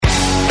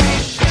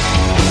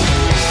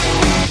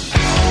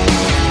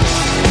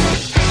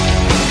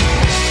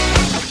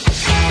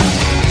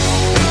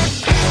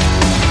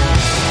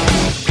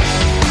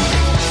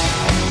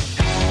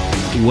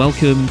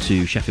welcome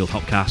to Sheffield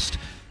Hopcast.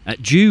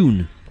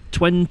 June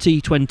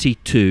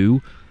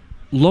 2022,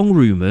 long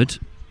rumoured,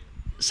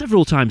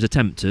 several times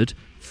attempted,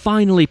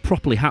 finally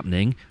properly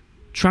happening,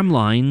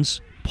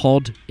 Tramlines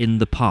pod in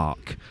the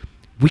park.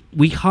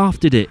 We half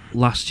did it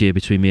last year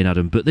between me and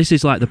Adam, but this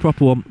is like the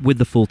proper one with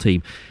the full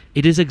team.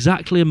 It is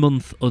exactly a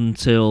month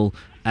until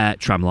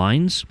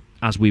Tramlines,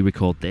 as we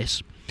record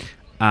this.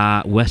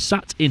 We're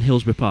sat in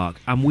Hillsborough Park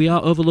and we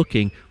are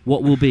overlooking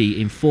what will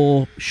be, in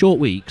 4 short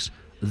weeks,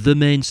 the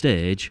main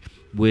stage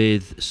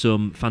with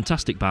some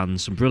fantastic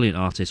bands, some brilliant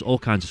artists, all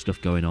kinds of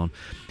stuff going on.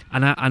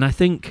 And I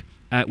think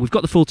we've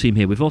got the full team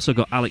here. We've also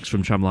got Alex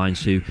from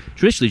Tramlines, who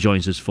traditionally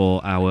joins us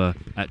for our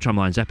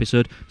Tramlines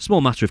episode.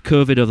 Small matter of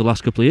COVID over the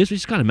last couple of years,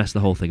 which has kind of messed the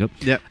whole thing up.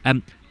 Yep.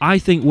 I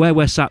think where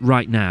we're sat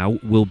right now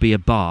will be a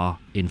bar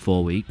in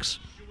 4 weeks,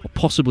 or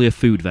possibly a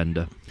food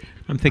vendor.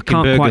 I'm thinking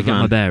I can't burger quite van. get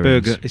my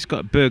bearings. It's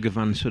got a burger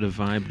van sort of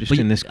vibe just But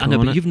in this corner. I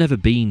know, but you've never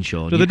been,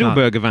 Sean. Do they do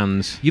burger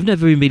vans? You've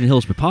never even been in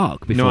Hillsborough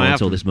Park before I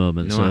until haven't. this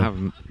moment. No, so I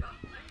haven't.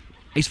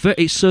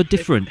 It's so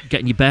different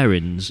getting your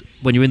bearings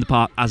when you're in the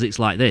park as it's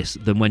like this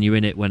than when you're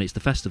in it when it's the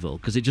festival,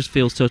 because it just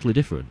feels totally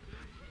different.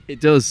 It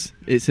does.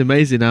 It's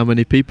amazing how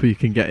many people you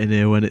can get in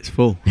here when it's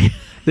full.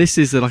 This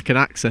is like an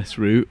access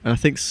route, and I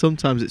think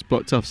sometimes it's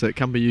blocked off, so it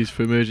can be used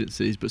for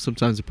emergencies, but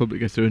sometimes the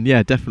public go through, and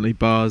yeah, definitely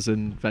bars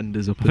and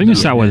vendors up I think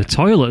it's out where the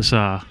toilets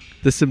are.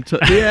 There's some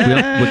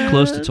We're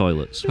close to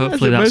toilets.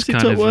 Hopefully that's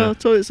kind of...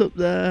 toilets up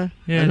there.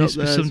 yeah, and there's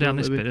up there some as down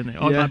well, this maybe. bit, isn't it?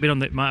 Oh, Yeah.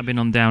 it might have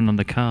been down on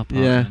the car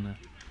park.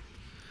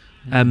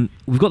 Yeah.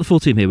 We've got the full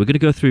team here. We're going to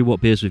go through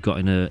what beers we've got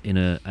in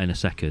a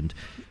second.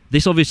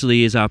 This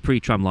obviously is our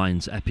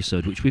pre-Tramlines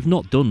episode, which we've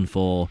not done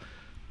for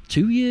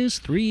 2 years,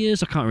 3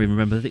 years. I can't even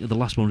remember. I think the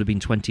last one would have been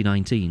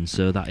 2019,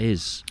 so that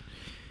is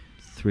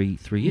three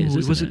years. Ooh,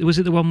 isn't was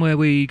it the one where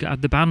we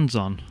had the bands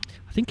on?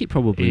 I think it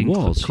probably In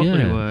was.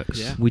 Cutlery Yeah. Works.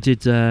 Yeah. We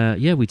did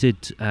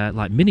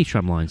like mini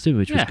Tramlines, didn't we?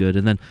 Which was Yeah. good.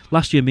 And then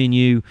last year, me and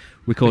you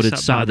recorded sat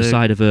sat by at the the-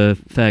 side of a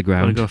Want to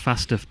fairground. go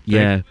faster?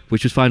 Yeah,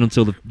 which was fine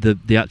until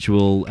the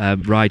actual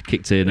ride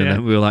kicked in, and Yeah.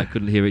 then we were like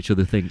couldn't hear each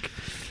other think.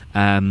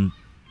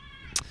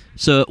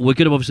 So we're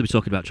going to obviously be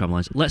talking about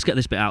Tramlines. Let's get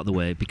this bit out of the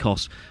way,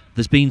 because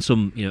there's been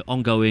some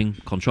ongoing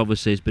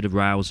controversies, bit of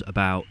rows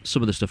about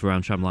some of the stuff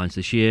around Tramlines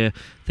this year,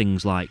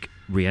 things like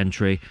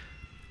re-entry.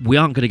 We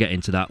aren't going to get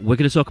into that. We're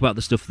going to talk about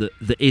the stuff that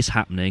is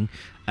happening.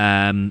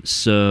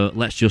 So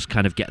let's just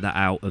kind of get that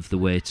out of the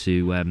way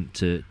to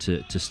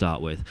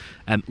start with.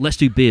 Let's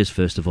do beers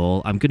first of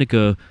all. I'm going to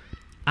go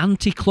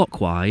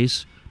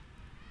anti-clockwise.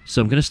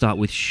 So I'm going to start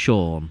with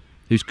Sean,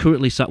 who's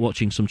currently sat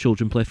watching some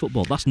children play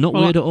football. That's not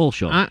weird at all,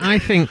 Sean. I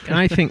think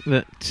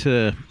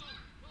that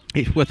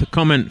it's worth a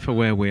comment for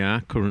where we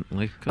are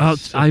currently.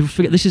 I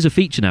forget. This is a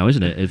feature now,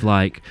 isn't it? Of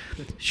like,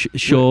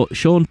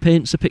 Sean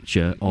paints a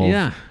picture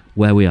of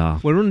where we are.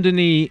 We're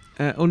underneath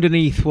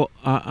what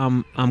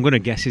I'm going to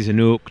guess is an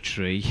oak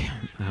tree.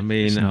 I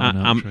mean, It's not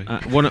an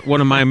oak tree.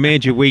 One of my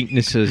major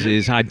weaknesses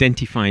is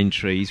identifying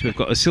trees. We've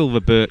got a silver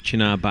birch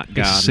in our back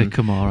garden.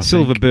 Sycamore. I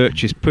Silver think.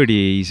 birch is pretty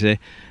easy.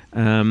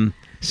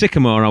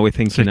 Sycamore, are we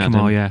thinking?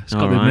 Sycamore, Adam? yeah. It's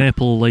got All the right.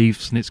 maple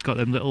leaves and it's got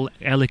them little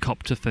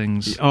helicopter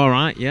things. All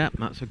right, yeah,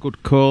 that's a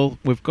good call.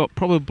 We've got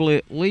probably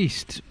at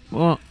least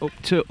up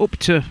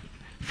to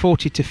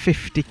 40 to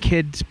 50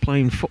 kids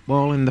playing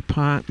football in the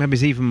park. Maybe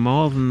it's even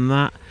more than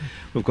that.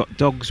 We've got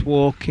dogs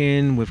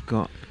walking. We've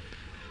got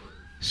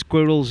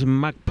squirrels and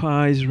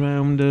magpies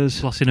around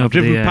us. Flossing I've over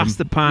driven the, past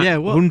the park. Yeah,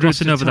 what? hundreds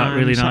Crossing of over that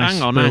really times. nice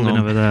Hang on. building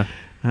over there.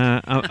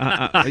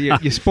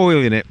 You're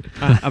spoiling it.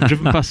 I've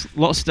driven past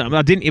lots of times.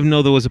 I didn't even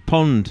know there was a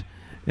pond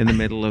in the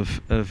middle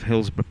of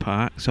Hillsborough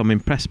Park, so I'm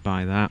impressed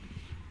by that.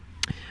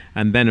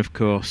 And then, of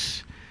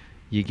course,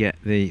 you get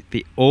the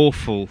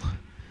awful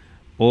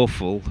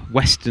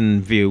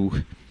western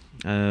view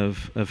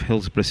of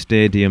Hillsborough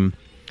Stadium,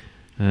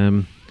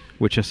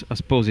 which I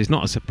suppose is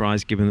not a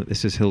surprise given that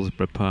this is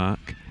Hillsborough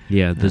Park.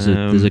 Yeah, there's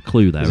a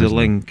clue there. There's a isn't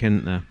link,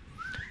 isn't there?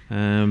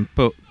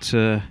 But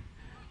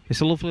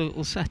it's a lovely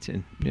little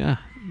setting. Yeah.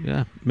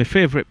 My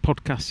favourite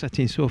podcast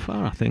setting so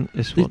far, I think.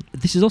 This one.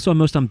 This is also our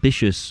most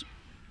ambitious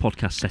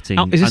podcast setting.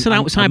 Oh, is this an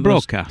outside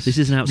broadcast? This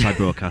is an outside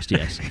broadcast,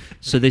 yes.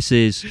 So this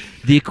is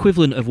the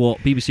equivalent of what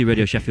BBC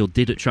Radio Sheffield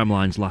did at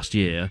Tramlines last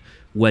year.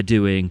 We're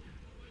doing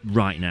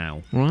right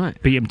now.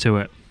 Right. Beat him to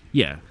it.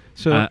 Yeah.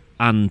 So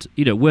and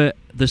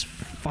there's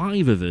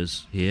 5 of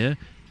us here,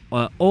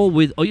 all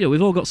with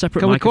we've all got separate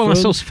can we microphones. call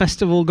ourselves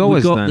festival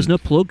goers then? There's no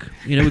plug.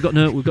 We've got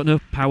no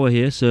power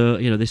here. So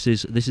this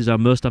is our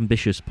most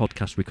ambitious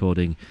podcast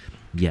recording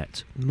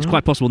yet. It's Right.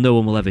 quite possible no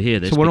one will ever hear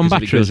this. So we're on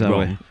because if it goes batteries, are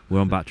we? wrong, we're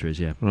on batteries,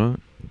 yeah. Right.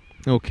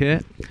 Okay.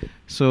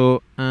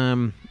 So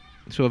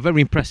a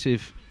very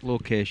impressive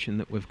location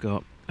that we've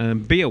got.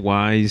 Beer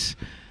wise,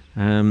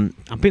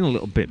 I've been a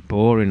little bit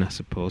boring, I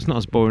suppose. Not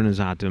as boring as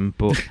Adam,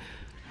 but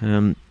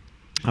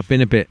I've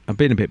been a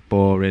bit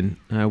boring.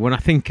 When I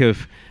think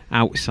of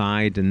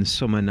outside and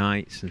summer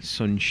nights and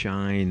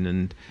sunshine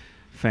and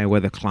fair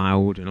weather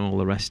cloud and all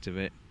the rest of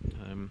it,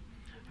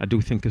 I do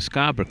think of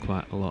Scarborough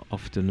quite a lot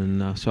often,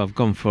 and so I've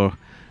gone for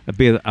a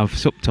beer that I've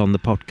supped on the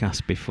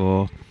podcast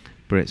before,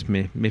 but it's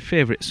my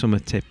favourite summer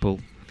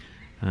tipple,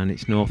 and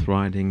it's North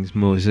Riding's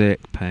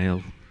Mosaic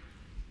Pale,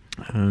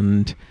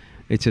 and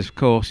it's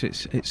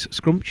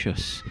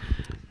scrumptious.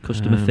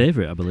 Customer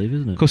favourite, I believe,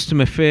 isn't it?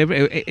 Customer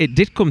favourite. It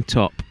did come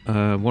top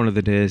one of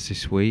the days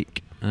this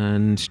week,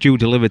 and Stu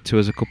delivered to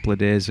us a couple of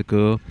days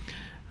ago,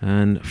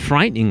 and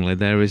frighteningly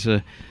there is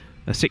a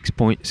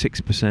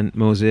 6.6%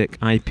 Mosaic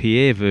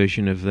IPA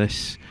version of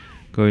this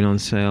going on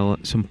sale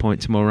at some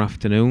point tomorrow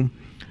afternoon,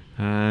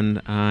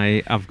 and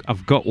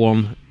I've got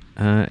one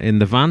in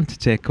the van to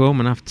take home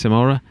and have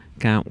tomorrow.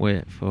 Can't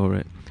wait for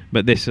it.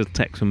 But this will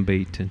take some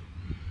beating,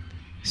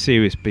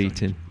 serious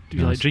beating. Do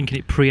you like drinking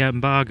it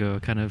pre-embargo?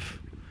 Kind of.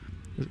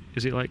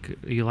 Is it like,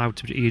 are you allowed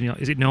to?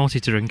 Is it naughty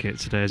to drink it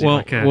today? Is it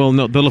like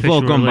no, they'll have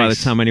all gone by the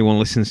release? time anyone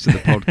listens to the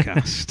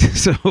podcast.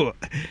 So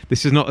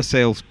this is not a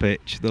sales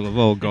pitch. They'll have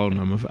all gone.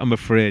 I'm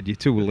afraid you're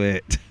too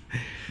late.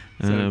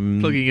 So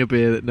plugging a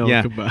beer that no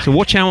one can buy. So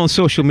watch out on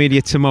social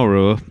media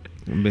tomorrow,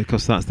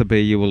 because that's the beer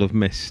you will have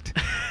missed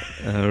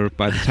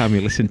by the time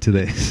you listen to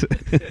this.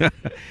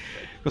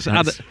 Because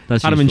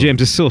That's Adam and useful.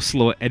 James are so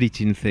slow at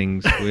editing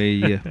things.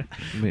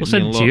 We'll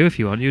send it to you if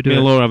you want. You do Me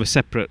and it. Laura have a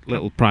separate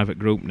little private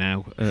group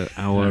now.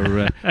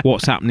 Our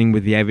what's happening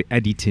with the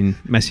editing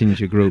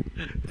messenger group.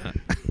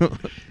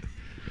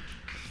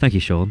 Thank you,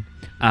 Sean.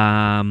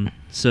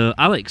 So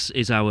Alex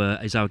is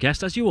our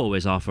guest, as you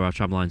always are for our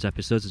Tramlines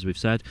episodes, as we've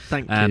said.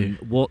 Thank you.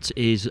 What's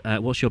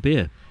your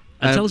beer?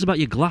 And tell us about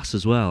your glass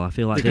as well. I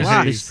feel like The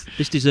glass.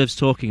 this deserves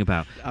talking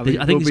about. I mean,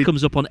 I think we'll this be-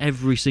 comes up on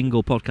every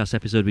single podcast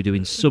episode we do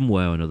in some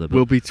way or another. But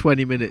We'll be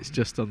 20 minutes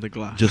just on the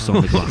glass. just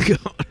on the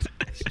glass.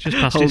 It's just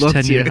past Hold its on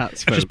 10 to your year.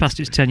 hats, Just folks. past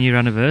its 10-year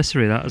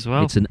anniversary. That as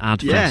well. It's an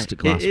Adfest Yeah,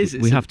 glass. it is. We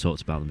It's have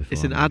talked about them before.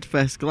 It's an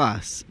Adfest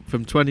glass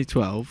from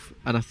 2012,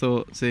 and I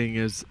thought, seeing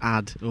as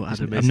Adam is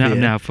I'm here,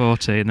 now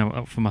 40, and I'm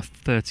up for my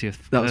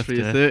 30th. that was for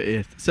your birthday.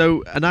 30th.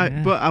 So,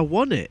 Yeah. but I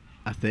won it,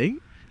 I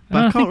think. But I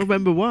I can't think-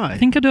 remember why. I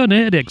think I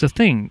donated it because I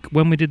think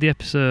when we did the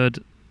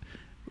episode,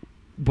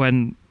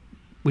 when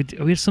we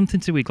had something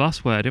to do with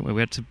glassware, didn't we?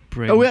 We had to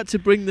bring. we had to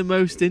bring the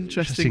most interesting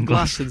Interesting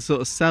glass glass. and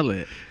sort of sell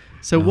it.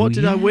 So Oh, what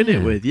did I win it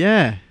yeah. with?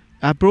 Yeah.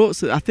 I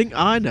brought. I think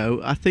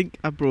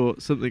I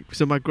brought something.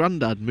 So my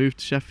granddad moved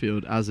to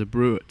Sheffield as a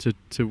brewer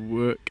to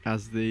work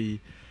as it's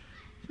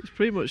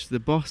pretty much the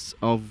boss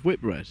of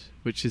Whitbread,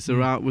 which is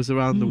was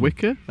around the Mm.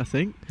 Wicker, I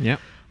think. Yep.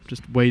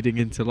 Just wading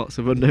into lots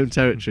of unknown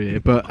territory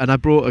here. And I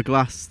brought a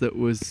glass that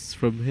was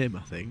from him,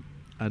 I think.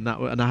 And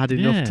I had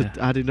enough Yeah.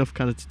 I had enough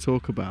kind of to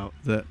talk about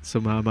that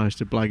somehow I managed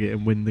to blag it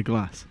and win the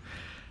glass.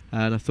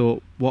 And I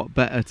thought, what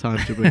better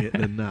time to bring it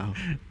than now,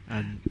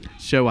 and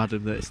show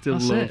Adam that it's still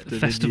That's loved it. and in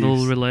Festival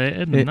use.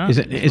 related. And that Is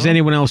as well.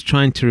 anyone else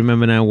trying to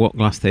remember now what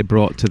glass they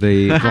brought to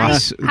the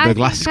glass I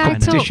glass think I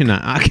competition?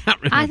 I can't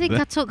remember. I think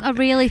I took a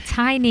really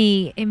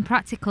tiny,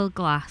 impractical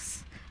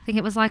glass. I think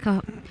it was like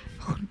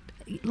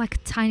a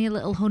tiny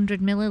little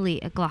 100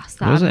 milliliter glass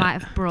that Was I it?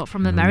 might have brought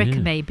from Oh, America,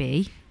 yeah.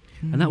 maybe.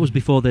 And that was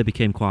before they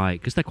became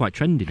because they're quite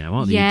trendy now,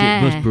 aren't they?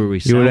 Yeah. Most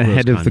breweries You were sell those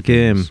ahead of kind the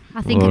game. things.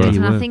 I think Or- it did,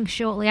 You and were. I think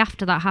shortly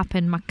after that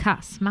happened, my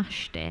cat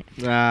smashed it.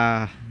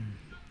 Ah,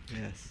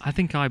 yes. I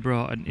think I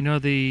brought,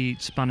 the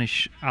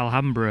Spanish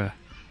Alhambra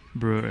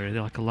brewery,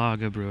 they're like a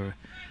lager brewery.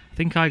 I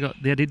think I got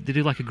they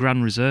do like a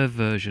Grand Reserve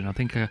version. I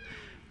think I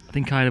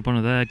had one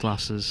of their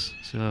glasses,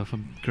 so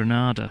from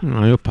Granada.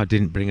 I hope I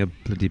didn't bring a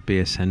bloody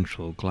Beer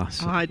Central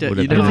glass. I It don't. would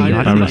You have know, been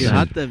I don't think you embarrassing.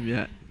 had them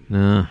yet.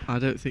 No, I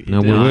don't think you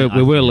no, did. I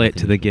we were think late I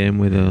to the did. game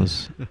with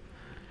those.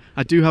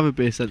 I do have a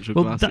Beer Central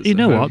Well, glass. that, that's you at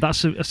know home. what?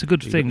 That's a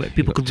good You thing got- that you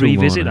people got could two more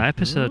revisit now. that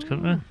episode,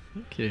 couldn't they?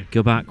 Thank you.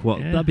 Go back, what?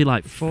 Yeah. That'd be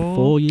like Four.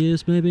 4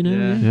 years maybe now?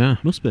 Yeah. Yeah.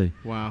 Must be.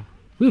 Wow.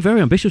 We were very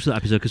ambitious with that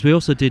episode because we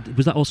also did.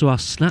 Was that also our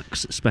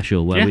snacks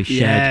special where Yeah. we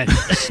shared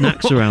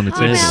snacks around the Oh,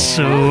 table?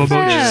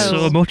 yeah.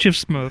 So much of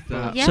Smurf.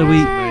 That- Yeah. So we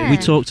Yeah.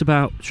 talked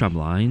about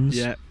Tramlines.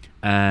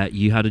 Yeah.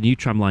 You had a new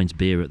Tramlines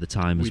beer at the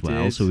time as We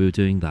well, did. so we were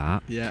doing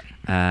that. Yeah.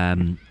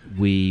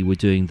 We were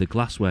doing the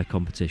glassware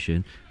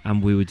competition,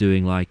 and we were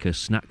doing like a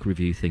snack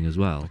review thing as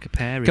well. Like a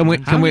pairing. Can we-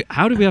 wasn't Can How, we-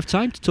 how do we have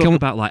time to talk can we-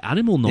 about like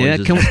animal Yeah,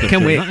 noises? can, and stuff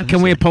can we during that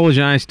can we episode?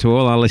 apologise to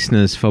all our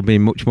listeners for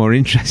being much more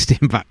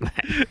interesting back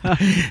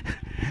then?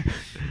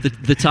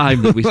 The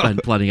time that we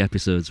spent planning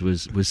episodes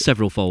was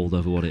several fold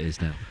over what it is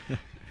now.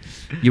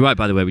 You're right,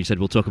 by the way, when you said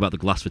we'll talk about the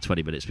glass for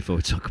 20 minutes before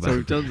we talk about So it.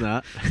 we've done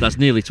that. So that's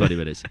nearly 20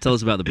 minutes. Tell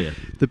us about the beer.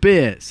 The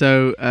beer.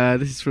 So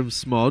this is from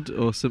Smod,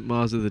 or St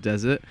Mars of the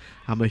Desert.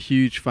 I'm a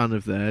huge fan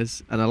of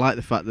theirs, and I like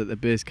the fact that their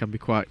beers can be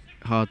quite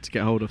hard to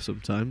get hold of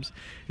sometimes.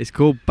 It's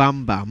called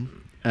Bam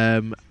Bam,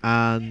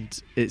 and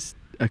it's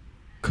a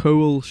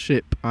Coal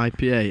Ship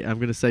IPA. I'm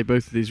going to say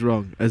both of these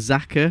wrong.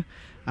 Azaka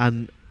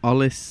and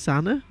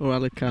Olisana or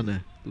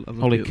Alicana?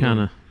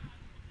 Olicana.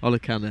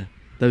 Olicana.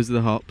 Those are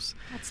the hops.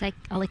 I'd say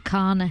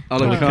Olicana.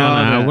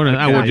 Olicana.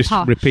 I would Okay. just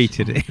Posh.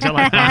 repeated it. Is that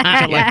like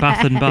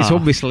Bath and Bar? It's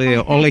obviously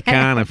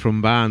Olicana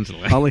from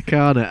Barnsley.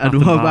 Olicana. And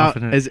Nothing what bath,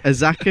 about innit?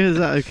 Azaka? Is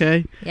that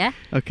okay? Yeah.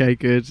 Okay,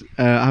 good.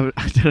 I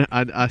don't know,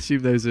 I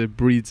assume those are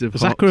breeds of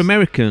hops. Zaka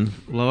American,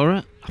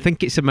 Laura? I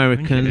think it's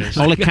American. it is.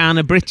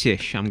 Olicana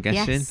British, I'm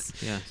guessing.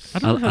 Yes.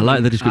 I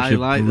like the description I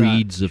like of that.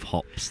 breeds of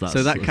hops.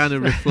 So that kind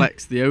of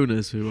reflects the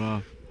owners who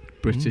are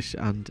British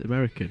and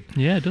American.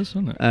 Yeah, it does,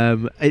 doesn't it?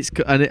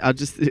 I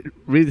just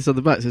read this on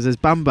the back. So it says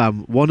Bam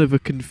Bam, one of a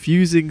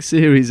confusing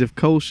series of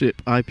Coleship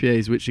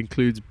IPAs, which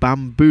includes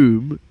Bam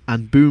Boom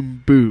and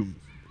Boom Boom.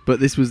 But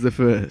this was the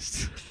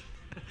first.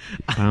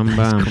 Bam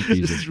Bam.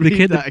 Just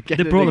read that again.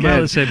 They brought and them out again.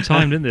 at the same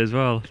time, didn't they, as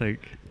well? I think.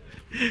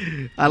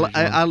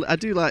 I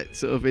do like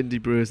sort of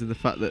indie brewers and the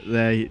fact that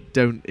they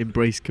don't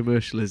embrace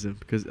commercialism,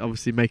 because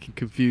obviously making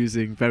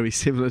confusing, very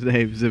similar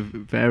names of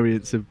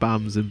variants of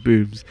BAMs and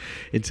Booms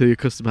until your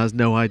customer has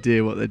no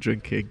idea what they're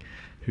drinking.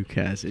 Who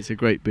cares? It's a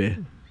great beer.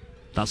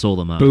 That's all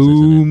that matters, isn't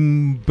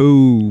Boom,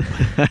 boom.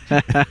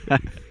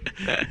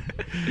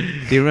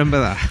 Do you remember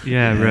that?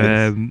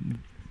 Yeah,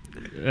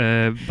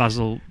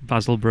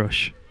 Basil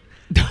Brush.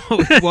 No,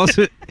 it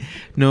wasn't.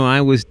 No,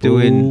 I was it?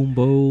 doing.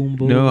 Boom,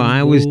 boom, No,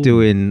 I was boom.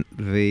 doing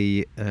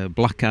the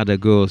Blackadder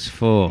Goes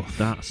Forth.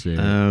 That's it.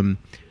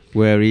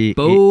 Where he.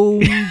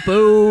 Boom,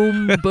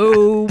 boom, boom,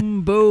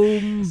 boom,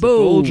 boom.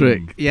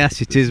 Baldric.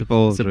 Yes, it is It's a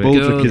Baldric.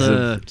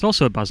 Baldricism. It's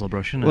also a Basil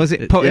Brush, isn't it? Was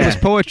it? It It was yeah.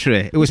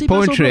 poetry. It was he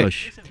Basil poetry.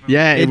 Brush?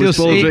 Yeah, it was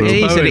does. Baldric's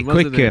He said poem, it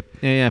wasn't quicker.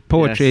 Yeah,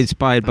 poetry Yes.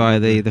 inspired by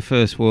the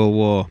First World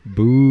War.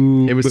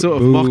 Boom. It was sort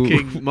of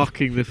boom.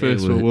 mocking the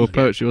First was. World War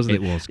poetry, wasn't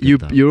it? It was good,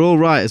 that. You're all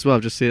right as well.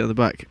 Just see it on the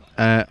back.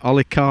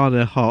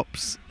 Olicana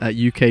hops,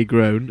 UK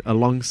grown,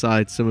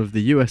 alongside some of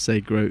the USA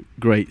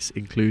greats,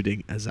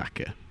 including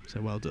Azaka.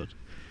 So well done.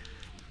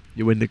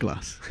 You win the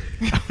glass.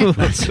 We're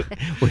Let's-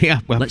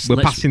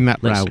 passing that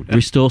Let's route.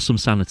 restore some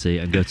sanity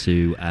and go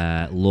to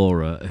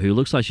Laura, who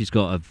looks like she's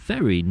got a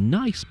very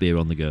nice beer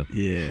on the go.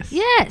 Yes.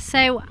 Yeah,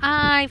 so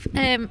I've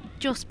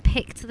just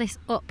picked this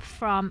up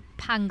from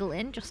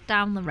Pangolin, just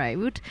down the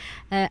road,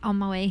 on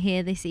my way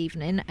here this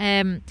evening.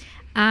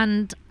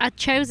 And I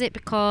chose it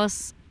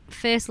because,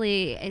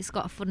 firstly, it's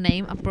got a fun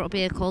name. I brought a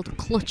beer called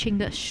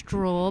Clutching at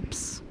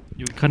Straubs.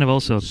 You were kind of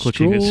also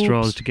clutching at Straws.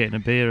 straws to getting a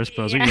beer, I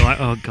suppose. Yeah. You're like,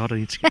 oh god, I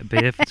need to get a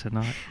beer for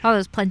tonight. Oh,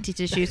 there's plenty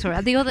to choose from.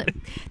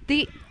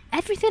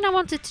 Everything I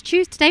wanted to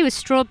choose today was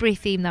strawberry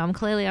themed. Though I'm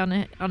clearly on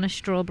a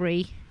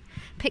strawberry.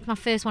 Picked my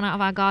first one out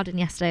of our garden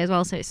yesterday as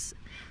well, so it's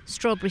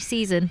strawberry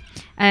season.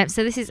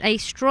 So this is a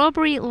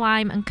strawberry,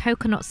 lime, and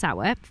coconut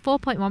sour,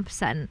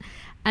 4.1%,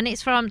 and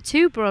it's from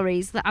two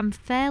breweries that I'm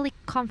fairly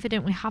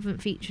confident we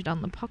haven't featured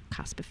on the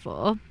podcast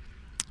before.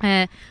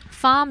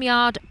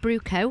 Farmyard Brew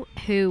Co.,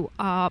 who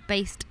are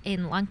based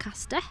in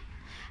Lancaster,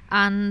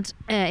 and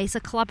it's a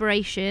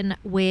collaboration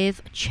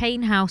with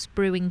Chainhouse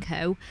Brewing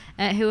Co.,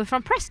 who are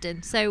from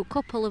Preston. So a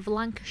couple of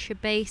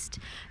Lancashire-based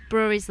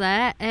breweries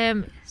there.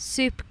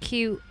 Super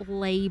cute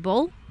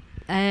label.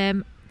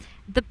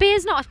 The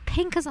beer's not as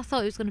pink as I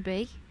thought it was going to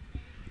be.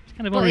 It's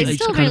kind of But orange.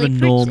 it's still kind of really a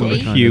normal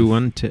pretty. kind Hue, of-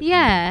 wasn't it?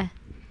 Yeah.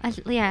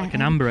 Like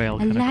an amber ale a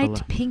kind of light colour.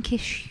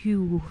 pinkish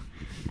hue.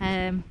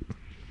 And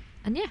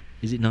yeah,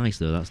 Is it nice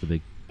though? That's the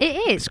big. it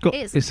is.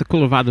 It's the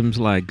colour of Adam's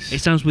legs.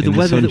 It sounds with in the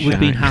weather that we've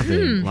been sunshine.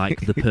 having,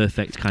 like the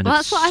perfect kind Well, of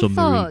that's what I summery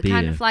thought. beer.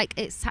 Kind of like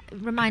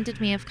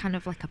reminded me of kind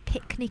of like a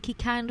picnicky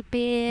kind of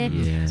beer.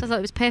 Yeah. So I thought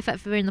it was perfect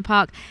for beer in the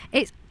park.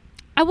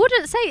 I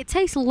wouldn't say it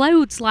tastes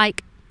loads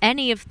like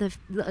any of the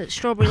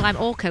strawberry, lime,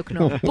 or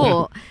coconut,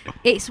 but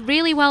it's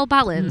really well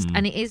balanced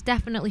and it is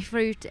definitely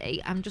fruity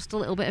and just a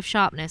little bit of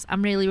sharpness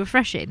and really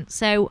refreshing.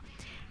 So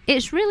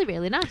it's really,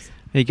 really nice.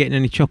 Are you getting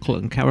any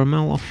chocolate and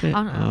caramel off it?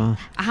 Oh, no.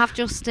 I have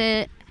just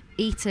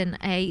eaten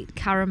a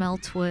caramel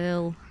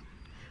twirl,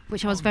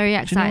 which I was very Do you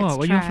know excited what? to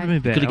When you try. offered me a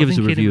beer, Could you I give was us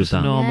a thinking review it was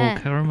of that? normal Yeah.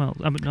 caramel.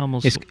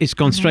 normal. It's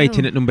gone straight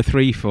in No. at number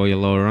 3 for you,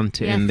 Laura,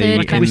 hasn't it? Yeah, in the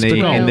third in best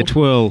the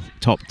twirl. twirl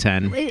top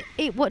 10.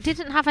 It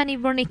didn't have any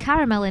runny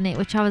caramel in it,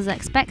 which I was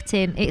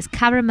expecting. It's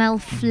caramel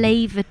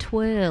flavour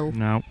twirl.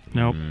 No.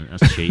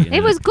 That's cheating.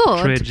 It was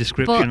good, Trade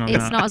description but on it's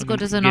that. not as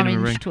good as an Beginning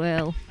of a orange ring.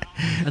 twirl.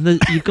 And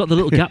you've got the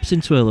little gaps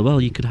in twirl as well.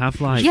 You could have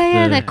like.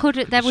 Yeah,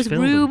 the- there was Just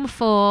fill room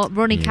for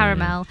runny Yeah.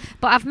 caramel,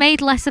 but I've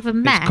made less of a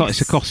mess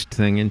It's a cost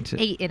thing, isn't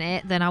it? eating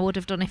it than I would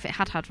have done if it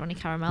had runny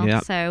caramel.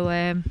 Yep.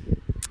 So,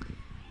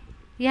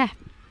 yeah,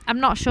 I'm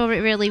not sure it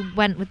really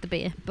went with the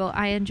beer, but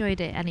I enjoyed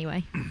it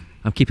anyway.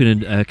 I'm keeping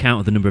an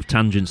account of the number of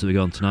tangents that we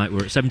go on tonight.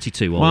 We're at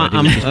 72 Well, already,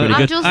 which is pretty I'm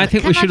good. just- I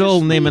think can we I should all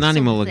just name an read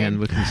animal something? again.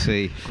 We can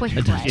see.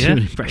 Quickly. Do Yeah. an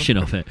impression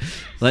of it.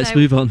 Let's So,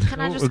 move on.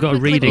 Can I Oh, just we've got a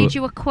quickly reading. read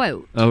you a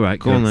quote? All right,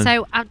 Go on then.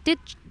 So I did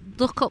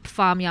look up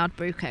Farmyard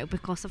Brew Co.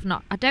 because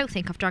I don't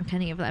think I've drank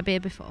any of their beer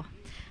before,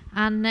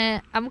 and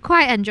I'm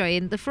quite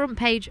enjoying the front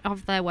page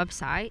of their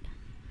website.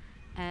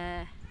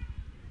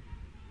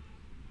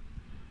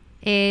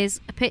 Is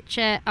a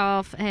picture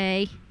of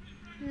a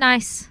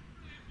nice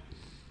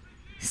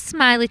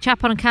smiley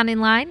chap on a canning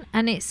line,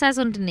 and it says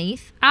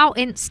underneath, "Out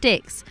in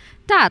sticks.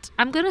 Dad,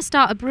 I'm going to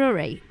start a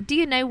brewery. Do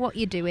you know what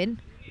you're doing?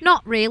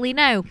 Not really,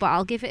 no, but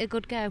I'll give it a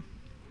good go."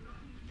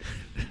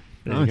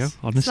 There you go. Nice. So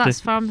Honesty. that's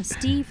from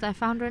Steve, their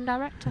founder and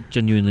director.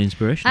 Genuinely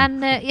inspirational.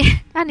 And yeah,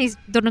 and he's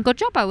done a good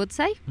job, I would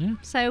say. Yeah.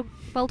 So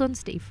well done,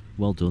 Steve.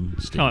 Well done,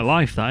 It's Steve. kind of like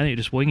life, that, isn't it? You're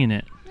just winging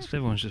it.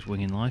 Everyone's just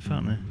winging life,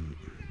 aren't they?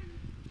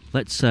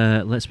 Let's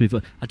move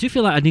on. I do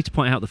feel like I need to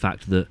point out the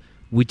fact that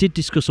we did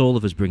discuss all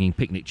of us bringing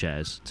picnic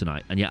chairs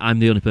tonight, and yet I'm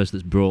the only person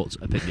that's brought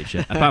a picnic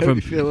chair, apart You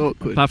from feel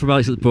awkward.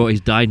 Alex that brought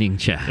his dining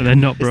chair. And then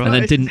not brought. And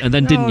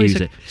then didn't No, use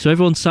it's it. So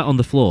everyone sat on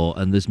the floor,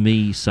 and there's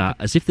me sat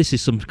as if this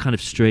is some kind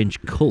of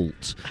strange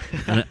cult,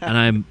 and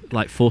I'm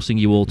like forcing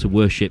you all to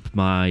worship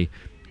my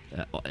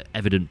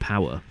evident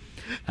power.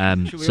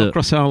 Should we all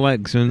cross our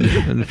legs and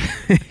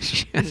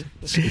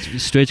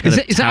it's strange.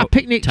 Kind is that a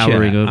picnic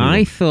towering chair? over I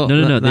me. thought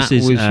No, that this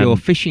is, was your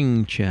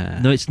fishing chair.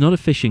 No, it's not a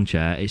fishing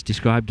chair. It's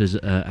described as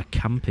a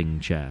camping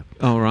chair.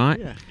 All right.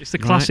 Yeah. It's the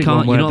Right. classic You're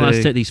one where not allowed to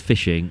they- take these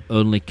fishing,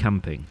 only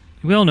camping.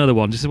 we all know the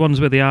ones. It's the ones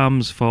where the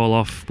arms fall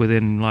off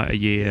within like a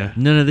year.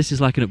 No, this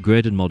is like an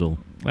upgraded model.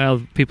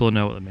 Well, people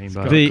know what they mean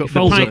by got it. a The, couple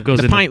Folds of- up, goes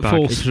the in pint bag.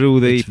 falls through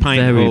the it's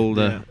pint very-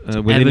 holder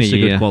within Ever a so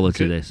year. good quality.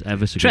 Good. This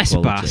ever so good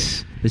quality.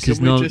 Trespass. This Can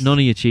is we just- none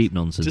of your cheap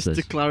nonsense. Just to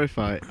This.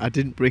 clarify, I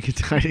didn't bring a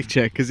dining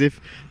chair because if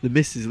the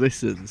missus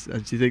listens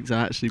and she thinks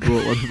I actually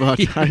brought one of our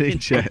dining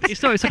chairs,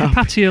 It's not. It's like a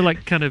patio,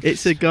 like kind of.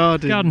 it's a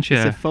garden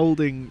chair. It's a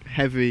folding,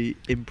 heavy,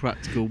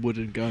 impractical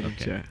wooden garden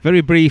chair.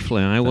 Very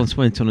briefly, I once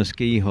went on a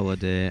ski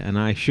holiday and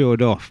I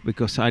showed off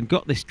because I'd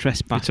got this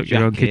trespass You took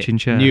your own jacket kitchen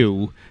chair.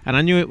 new, and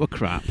I knew it were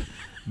crap,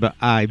 but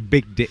I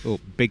bigged it up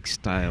big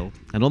style.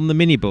 And on the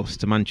minibus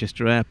to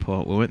Manchester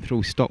Airport, we went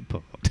through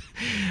Stockport,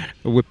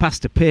 and we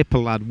passed a paper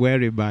lad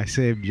wearing my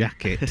same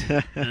jacket,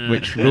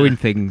 which ruined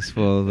things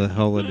for the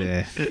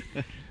holiday.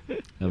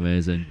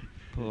 Amazing.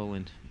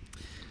 Poland.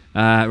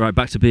 Right,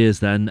 back to beers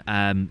then.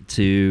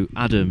 To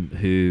Adam,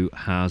 who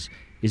has.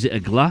 Is it a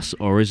glass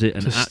or is it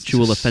an It's a-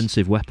 actual it's a-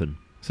 offensive weapon?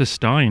 It's a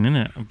Stein, isn't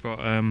it? But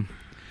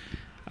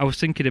I was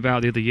thinking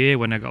about the other year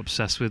when I got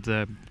obsessed with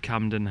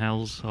Camden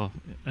Hells,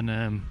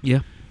 Yeah.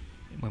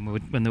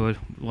 when they were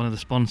one of the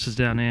sponsors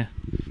down here,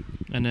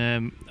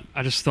 and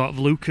I just thought of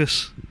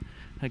Lucas,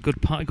 a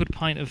good pint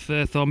of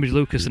Thornbridge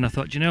Lucas, and I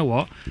thought, do you know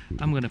what?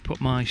 I'm going to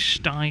put my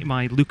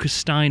Lucas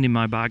Stein in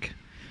my bag.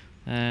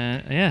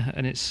 Yeah,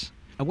 and it's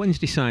A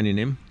Wednesday signing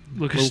him.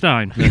 Lucas Well-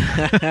 Stein.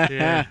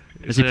 Yeah.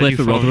 Does he play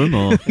for Rotherham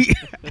or?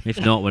 If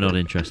not, we're not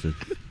interested.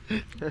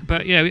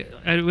 But yeah, we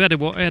had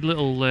a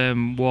little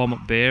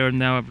warm-up beer, and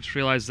now I've just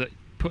realised that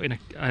putting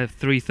a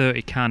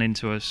 330 can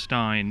into a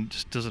Stein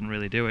just doesn't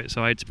really do it.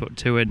 So I had to put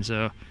 2 in.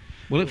 So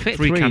Will it fit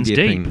 3 three? cans Do you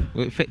deep. think?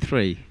 Will it fit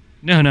 3?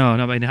 no,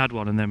 I mean I had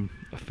one, and then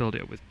I filled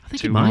it up with I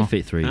think 2 it might more.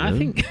 fit 3. I though.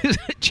 think there's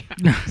a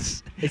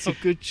chance. It's a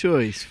good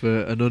choice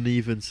for an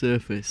uneven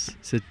surface.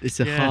 It's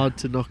a Yeah. hard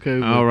to knock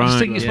over. Oh, I just right,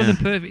 think it's yeah. one of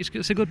the perfect.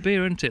 It's a good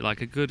beer, isn't it?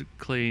 Like a good,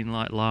 clean,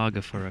 like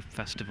lager for a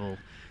festival.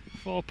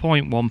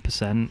 4.1%,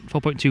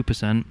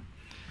 4.2%.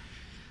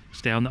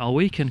 Stay on that all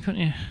weekend,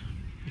 couldn't you?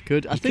 You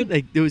could. I think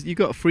you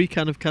got a free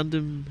can of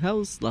Camden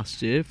Hells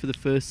last year for the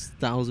first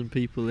 1,000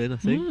 people in. I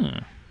think.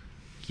 Ah.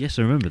 Yes,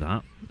 I remember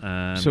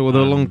that. So were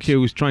there long and-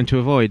 queues trying to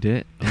avoid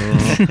it?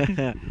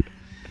 Or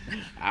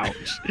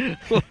Ouch.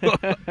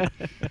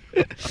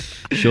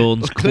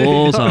 Sean's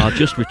claws are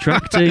just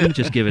retracting.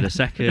 Just give it a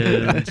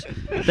second.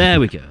 There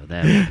we go.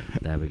 There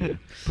we go.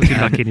 Put him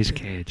back in his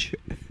cage.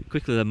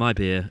 Quickly then, my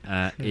beer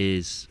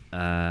is...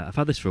 I've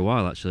had this for a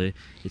while, actually.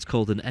 It's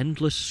called An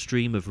Endless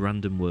Stream of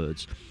Random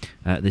Words.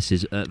 This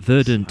is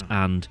Verdant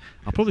and...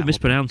 I'll probably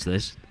mispronounce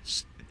this.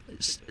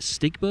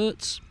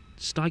 Stigberts?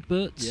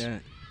 Yeah.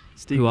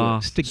 Who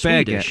are Stig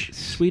Swedish. Bergets.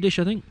 Swedish,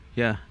 I think.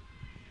 yeah,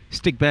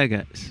 Stig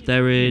Bergets.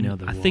 They're in... know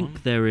the I what?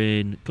 think they're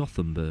in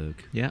Gothenburg.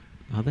 Yeah,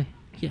 are they?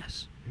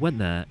 Yes. Went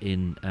there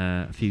in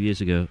a few years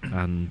ago,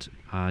 and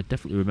I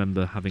definitely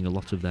remember having a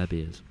lot of their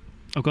beers.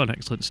 I've got an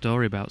excellent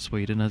story about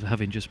Sweden, as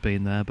having just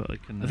been there. But I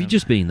can, Have you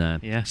just been there?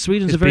 Yeah.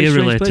 Sweden's It's a very beer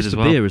strange related place as for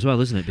well. beer as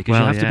well, isn't it? Because you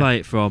Well, have to yeah. buy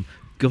it from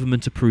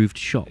government-approved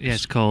shops. Yeah,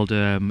 it's called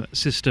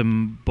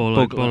System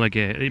Bogler.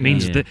 Bolliger. It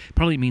means Yeah.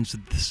 probably means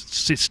the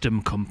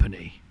system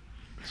company.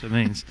 That's what it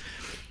means.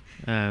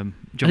 And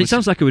it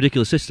sounds like a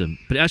ridiculous system,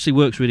 but it actually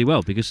works really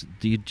well because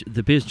the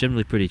beer's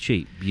generally pretty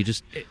cheap. You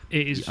just, it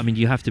is. I mean,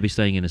 you have to be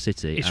staying in a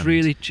city. It's and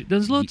really.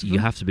 There's loads. You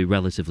of have to be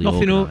relatively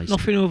Nothing organised.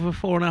 over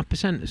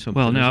 4.5% or something.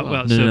 Well, no. as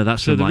Well, No, so, no,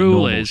 that's so from, the like, rule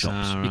normal is shops.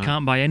 Ah, you right.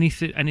 can't buy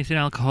anything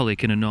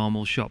alcoholic in a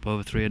normal shop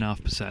over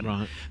 3.5%.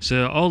 Right.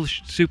 So all the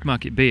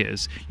supermarket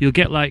beers, you'll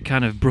get like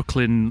kind of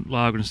Brooklyn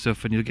lager and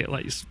stuff, and you'll get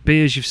like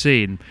beers you've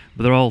seen,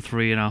 but they're all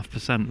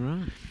 3.5%.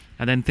 Right.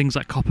 And then things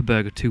like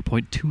Copperberg are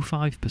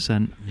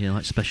 2.25%. Yeah,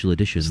 like special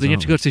editions. So then you have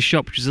to aren't go to the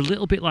shop, which is a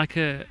little bit like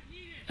a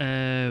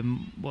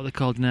what they're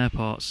called in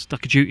airports,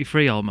 like a duty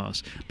free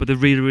almost, but they're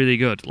really, really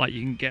good. Like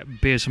you can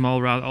get beers from all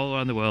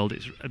around the world,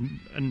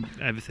 and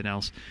everything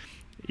else.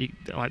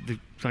 Like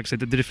I said,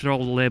 they're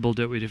all labelled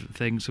with different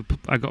things. So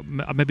I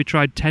maybe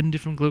tried 10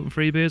 different gluten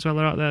free beers while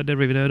they're out there. I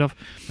never even heard of.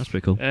 they? That's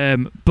pretty cool.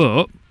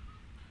 But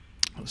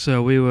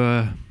so we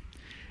were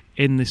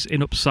in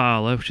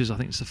Uppsala, which is I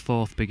think it's the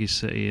 4th biggest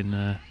city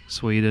in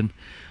Sweden,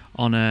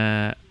 on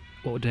a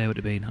what day would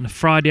it have been? On a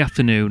Friday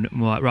afternoon,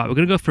 and we're like, right, we're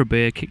going to go for a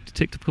beer.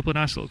 Ticked up a couple of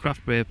nice little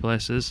craft beer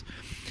places,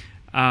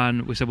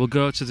 and we said we'll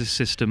go to the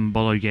System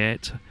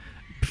Bollergate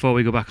before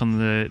we go back on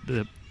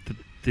the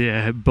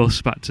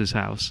bus back to his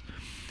house,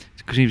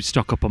 because we need to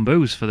stock up on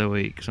booze for the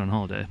week, because we're on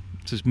holiday.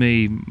 So it's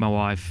me, my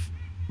wife,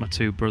 my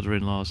 2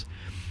 brother-in-laws.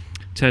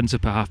 Turns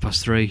up at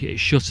 3:30. It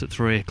shuts at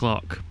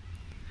 3:00.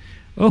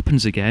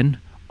 Opens again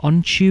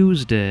on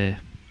Tuesday.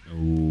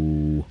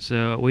 Ooh.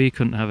 So we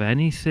couldn't have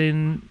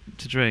anything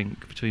to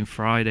drink between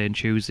Friday and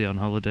Tuesday on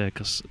holiday,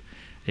 because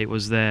it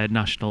was their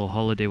national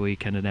holiday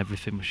weekend and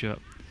everything was shut.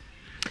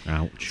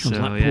 Ouch. So,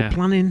 Sounds like yeah.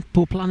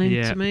 poor planning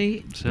Yeah. to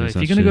me. So Yes,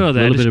 if you're going to that's go a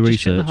there, little bit of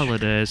just check the research.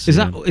 holidays.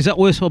 Is that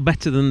worse or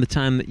better than the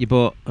time that you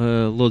bought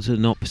loads of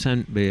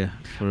 0% beer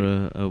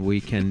for a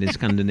weekend in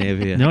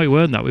Scandinavia? No, it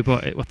weren't that. We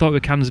bought it. I thought it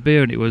was cans of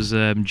beer, and it was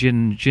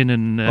gin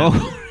and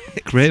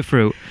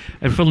grapefruit.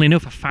 And funnily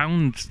enough, I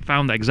found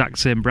the exact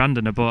same brand,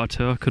 and I bought a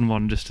token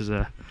one just as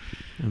a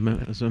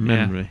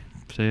memory.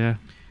 So yeah.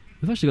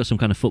 We've actually got some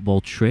kind of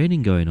football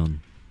training going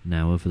on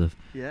now over the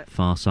Yeah.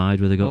 far side,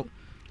 where they got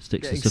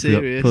sticks and getting stuff. We've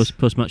got serious.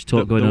 post-match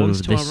talk going on over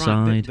ones to this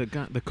our right, side.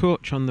 the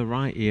coach on the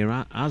right here,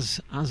 as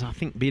I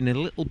think, being a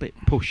little bit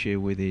pushy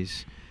with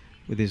his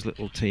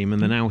little team,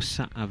 and they're now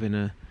sat having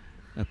a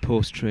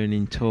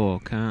post-training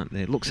talk, aren't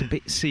they? It looks a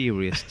bit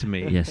serious to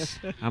me. Yes.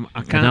 I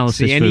can't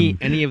Analysis see from-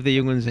 any of the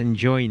young ones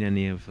enjoying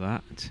any of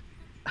that,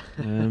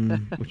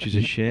 which is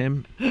a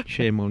shame.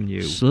 Shame on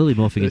you. Slowly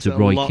morphing There's into a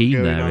Roy lot Keane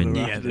going there. on In,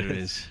 around Yeah, there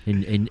is.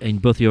 in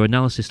both your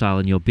analysis style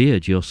and your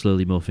beard, you're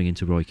slowly morphing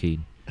into Roy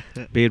Keane.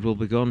 Beard will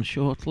be gone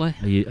shortly.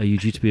 Are you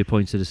due to be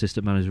appointed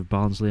assistant manager of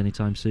Barnsley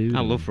anytime soon?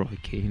 I love Roy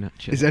Keane,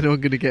 actually. Is anyone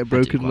going to get a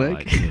broken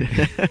quite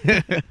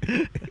leg?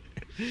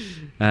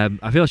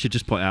 I feel I should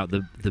just point out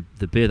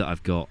the beer that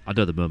I've got. I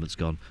know the moment's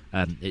gone.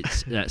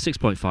 It's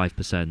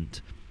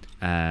 6.5%.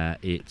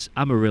 It's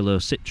Amarillo,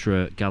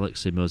 Citra,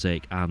 Galaxy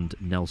Mosaic, and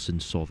Nelson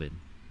Sauvin.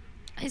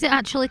 Is it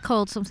actually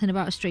called something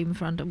about a stream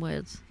of random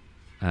words?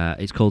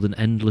 It's called An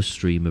Endless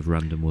Stream of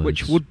Random Words.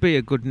 Which would be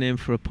a good name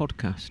for a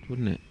podcast,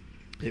 wouldn't it?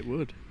 It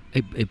would.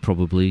 It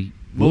probably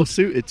More would.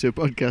 suited to a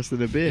podcast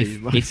than a beer, you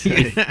might If,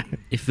 say.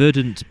 if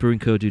Verdant Brewing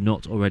Co. do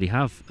not already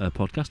have a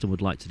podcast and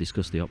would like to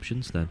discuss the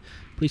options, then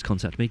please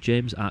contact me,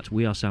 James at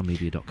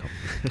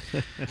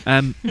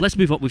wearesoundmedia.com. Let's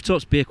move on. We've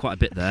talked beer quite a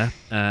bit there,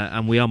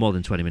 and we are more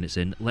than 20 minutes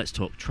in. Let's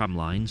talk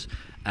tramlines.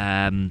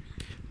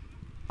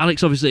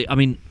 Alex, obviously, I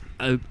mean,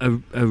 a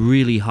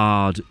really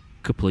hard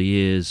couple of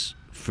years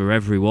for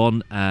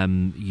everyone.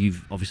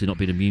 You've obviously not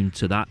been immune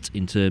to that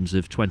in terms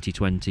of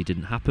 2020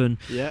 didn't happen.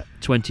 Yeah.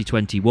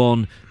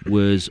 2021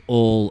 was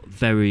all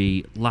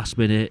very last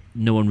minute.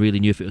 No one really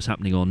knew if it was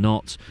happening or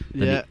not.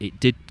 Then Yeah. it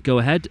did go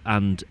ahead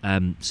and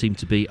seemed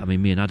to be. I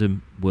mean, me and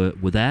Adam were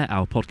there.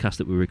 Our podcast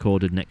that we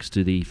recorded next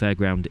to the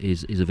fairground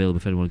is available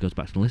if anyone goes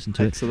back and listen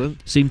to it.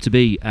 Excellent. Seemed to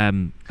be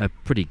a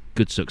pretty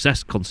good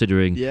success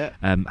considering Yeah.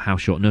 how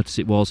short notice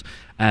it was.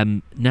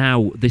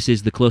 Now this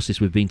is the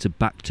closest we've been to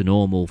back to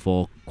normal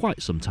for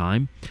quite some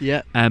time.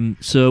 Yeah.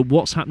 So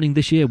what's happening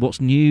this year? What's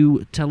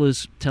new? Tell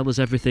us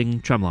everything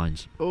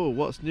tramlines. Oh,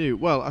 what's new?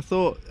 Well, I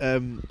thought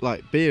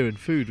like beer and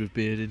food would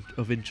be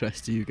of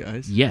interest to you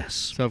guys.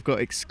 Yes. So I've got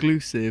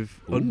exclusive,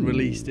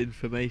 unreleased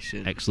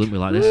information. Excellent. We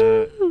like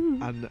this.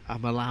 And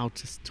I'm allowed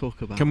to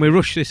talk about Can we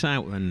rush this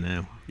out then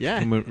now? Yeah,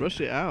 Can we-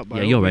 rush it out. by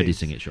Yeah, all you're means.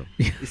 editing it, Sean.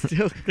 He's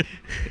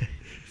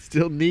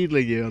still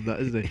needling you on that,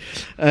 isn't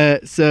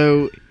he?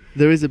 So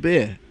there is a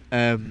beer.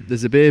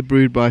 There's a beer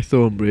brewed by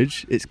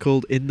Thornbridge. It's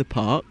called In the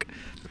Park.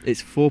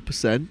 It's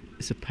 4%.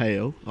 It's a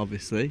pale,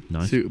 obviously,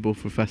 Nice. suitable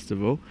for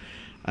festival.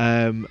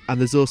 And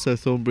there's also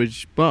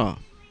Thornbridge Bar.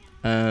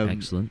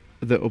 Excellent.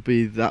 That'll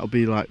be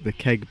like the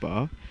keg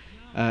bar.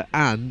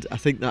 And I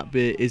think that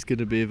beer is going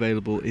to be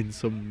available in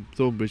some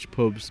Thornbridge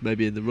pubs,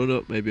 maybe in the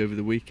run-up, maybe over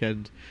the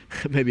weekend,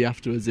 maybe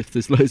afterwards if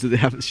there's loads that they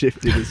haven't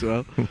shifted as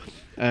well.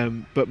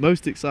 But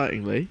most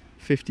excitingly,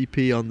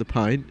 50p on the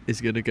pint is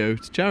going to go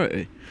to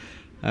charity.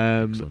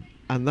 Excellent.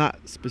 And that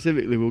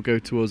specifically will go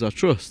towards our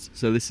trust.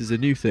 So this is a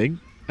new thing,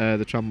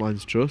 the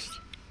Tramlines Trust.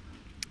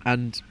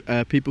 And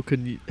people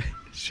can...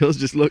 Sean's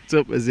just looked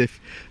up as if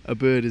a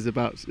bird is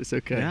about... It's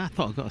okay. Yeah, I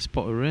thought I got a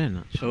spot of rain,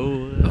 actually.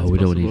 Oh, Oh, we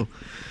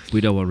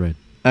don't want rain.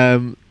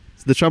 So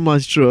the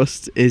Tramlines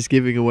Trust is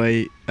giving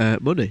away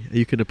money.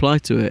 You can apply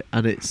to it,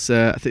 and it's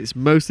I think it's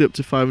mostly up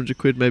to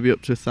 £500, maybe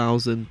up to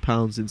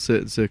 £1,000 in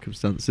certain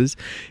circumstances.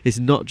 It's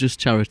not just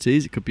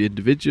charities; it could be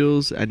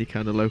individuals, any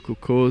kind of local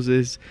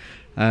causes.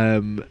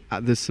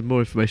 There's some more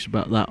information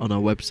about that on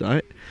our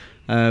website.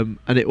 And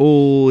it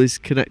all is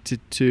connected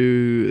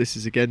to, this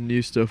is again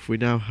new stuff, we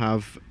now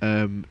have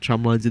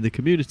tramlines in the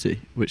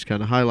community, which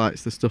kind of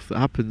highlights the stuff that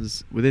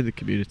happens within the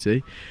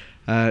community.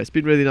 It's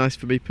been really nice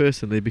for me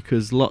personally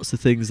because lots of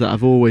things that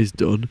I've always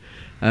done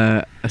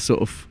are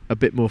sort of a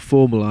bit more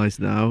formalised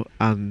now,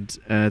 and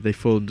they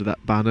fall under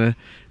that banner.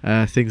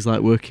 Things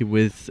like working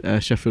with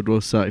Sheffield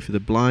Royal Society for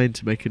the Blind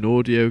to make an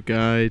audio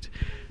guide.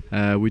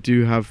 We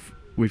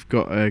we've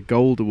got a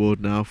gold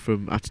award now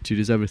from Attitude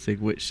is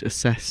Everything, which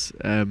assess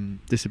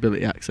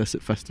disability access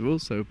at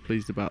festivals. So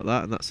pleased about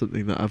that, and that's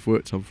something that I've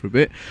worked on for a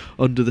bit.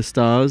 Under the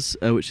Stars,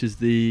 which is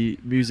the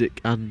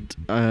music and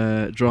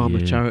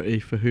drama charity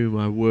for whom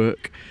I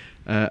work,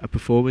 are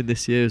performing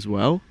this year as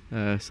well.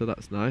 So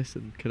that's nice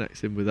and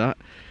connects in with that.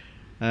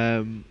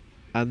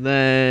 And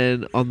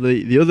then on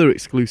the other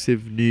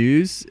exclusive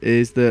news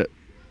is that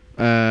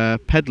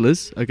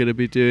Peddlers are going to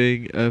be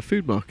doing a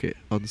food market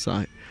on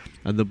site,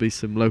 and there'll be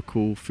some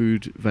local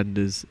food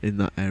vendors in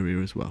that area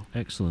as well.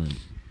 Excellent.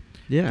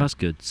 Yeah, That's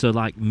good. So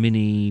like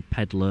mini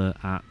peddler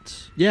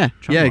at yeah,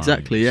 Tramlines.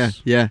 exactly.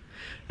 Yeah.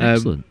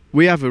 Excellent.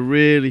 We have a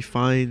really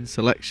fine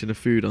selection of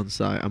food on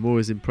site. I'm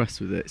always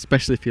impressed with it,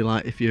 especially if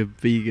you're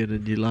vegan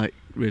and you like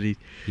really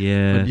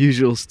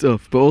unusual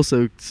stuff, but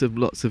also some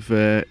lots of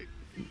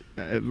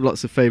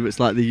favourites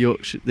like the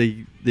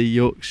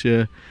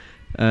Yorkshire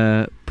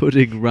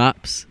pudding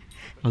wraps.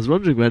 I was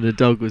wondering when a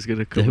dog was going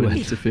to come and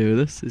interfere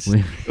with us. It's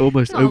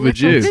almost Not a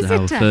overdue.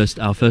 little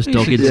visitor. Our first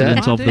dog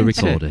incident of the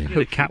recording. We had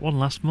a cat one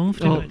last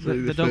month. Oh, didn't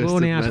we? the dog first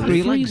only of has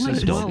many. 3 legs Three-legged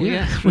as dog, well.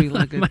 yeah.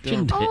 Three-legged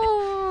Imagined dog. it.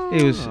 Oh,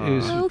 It was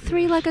little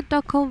three-legged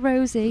dog called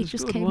Rosie was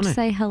just good, came to wasn't it?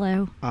 say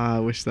hello. I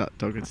wish that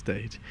dog had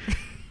stayed.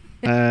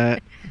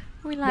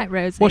 We like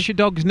Rosie. What's your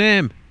dog's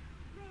name?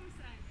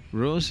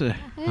 Rosa.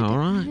 heard All it,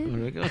 right. I heard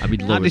Very it. good. I mean,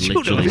 How Lauren did you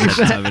literally know?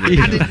 said that.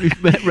 haven't you?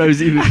 We've met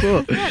Rosie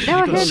before. No,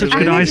 I heard, Such I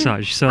good heard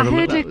eyesight. She saw I the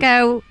heard her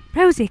go,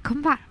 Rosie,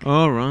 come back.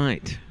 All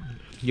right.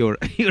 You're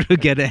a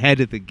get ahead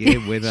of the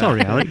game with that.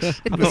 Sorry,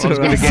 Alex. I thought I was going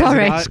to Yeah, get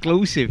sorry. an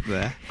exclusive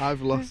there.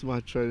 I've lost my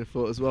train of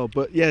thought as well.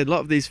 But yeah, a lot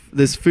of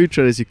there's food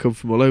traders who come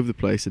from all over the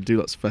place and do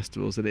lots of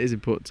festivals, and it is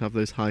important to have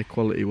those high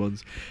quality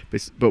ones.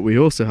 But we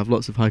also have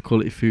lots of high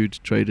quality food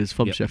traders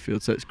from Yep.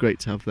 Sheffield, so it's great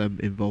to have them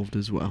involved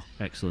as well.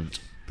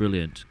 Excellent.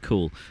 Brilliant.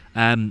 Cool.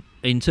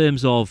 In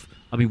terms of,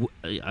 I mean,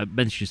 I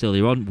mentioned just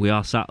earlier on, we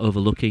are sat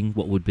overlooking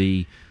what would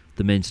be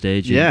the main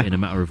stage in a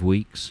matter of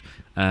weeks.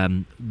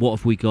 What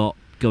have we got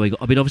going on?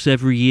 I mean, obviously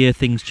every year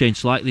things change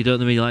slightly,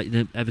 don't they? Like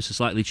ever so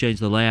slightly change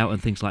the layout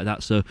and things like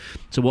that. So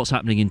what's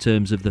happening in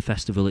terms of the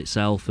festival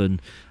itself and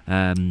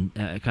kind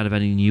of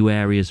any new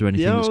areas or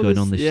anything that's going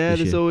on this there's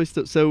year? always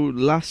stuff. So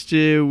last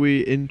year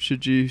we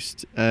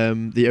introduced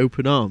the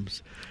open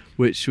arms,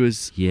 which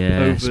was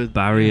Yes, over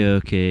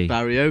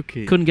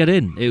karaoke. Couldn't get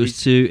in.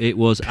 It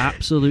was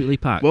absolutely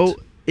packed. Well,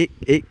 it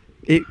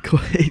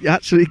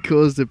actually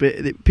caused a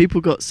bit.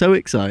 People got so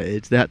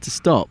excited they had to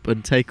stop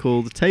and take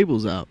all the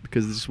tables out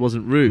because there just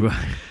wasn't room.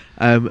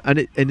 Right.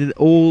 And in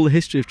all the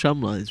history of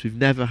Tramlines, we've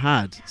never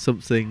had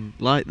something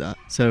like that.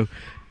 So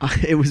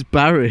it was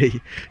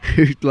Barry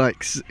who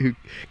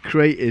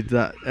created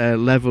that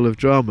level of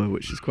drama,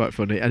 which is quite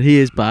funny. And he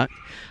is back.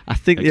 I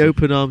think the Excellent.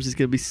 open arms is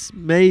going to be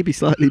maybe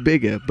slightly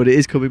bigger, but it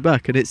is coming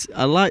back. And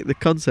I like the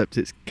concept.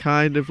 It's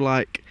kind of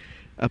like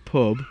a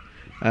pub.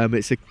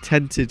 It's a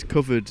tented,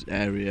 covered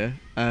area,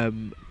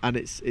 and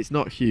it's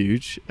not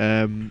huge,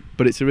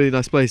 but it's a really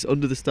nice place.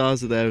 Under the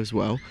Stars are there as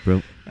well.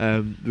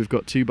 Brilliant. We've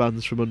got 2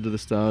 bands from Under the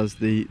Stars,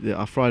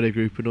 our Friday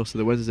group and also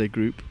the Wednesday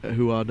group,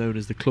 who are known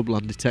as the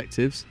Clubland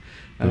Detectives,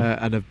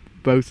 and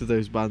both of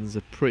those bands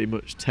are pretty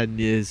much 10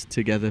 years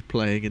together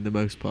playing in the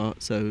most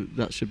part, so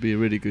that should be a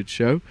really good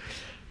show.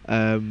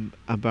 And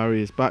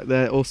Barry is back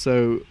there.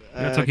 Also,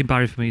 You're talking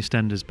Barry from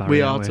EastEnders, Barry.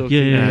 we are aren't talking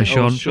Yeah,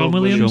 Sean Sean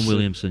Williams. Sean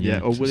Williamson, Yeah, yeah.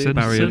 or Williams.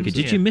 Barry Simpsons, Oakey.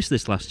 Did yeah. you miss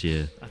this last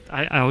year?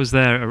 I was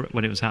there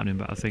when it was happening,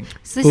 but I think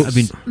So this I is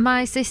mean-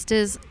 my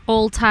sister's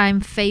all-time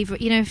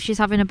favourite. You know, if she's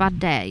having a bad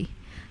day,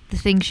 the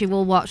thing she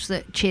will watch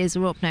that cheers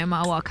her up no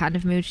matter what kind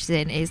of mood she's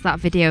in is that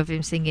video of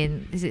him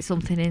singing, is it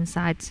Something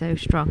Inside So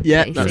Strong? Yeah,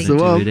 that he that's sings? the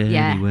Do one. it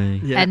Yeah. anyway.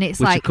 Yeah. And it's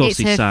Which, of like course,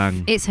 he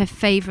sang. it's her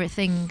favourite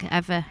thing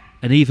ever.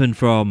 And even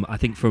from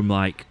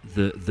like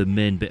the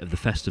main bit of the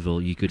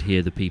festival, you could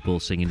hear the people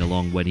singing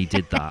along when he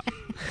did that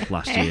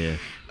last year.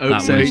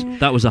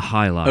 That was a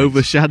highlight.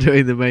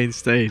 Overshadowing the main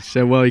stage.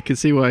 So, well, you can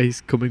see why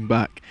he's coming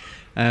back.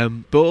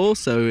 But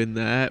also in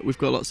there, we've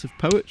got lots of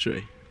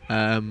poetry,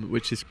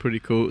 which is pretty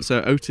cool.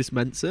 So Otis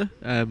Mensah,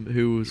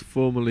 who was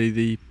formerly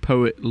the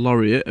Poet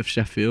Laureate of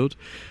Sheffield,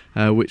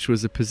 which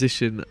was a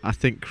position I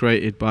think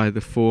created by the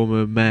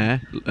former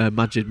mayor,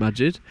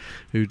 Majid,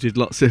 who did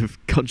lots of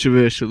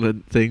controversial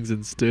things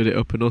and stirred it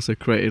up, and also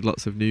created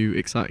lots of new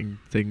exciting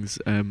things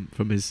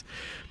from his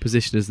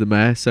position as the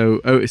mayor.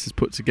 So Otis has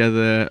put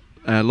together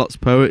lots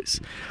of poets.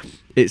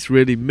 It's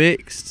really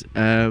mixed.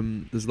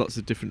 There's lots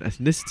of different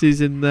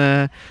ethnicities in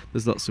there.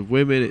 There's lots of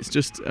women. It's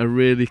just a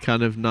really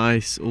kind of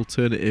nice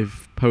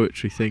alternative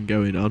poetry thing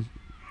going on.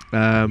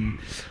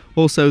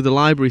 Also, the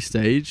library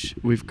stage,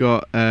 we've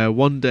got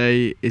one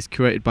day is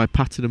curated by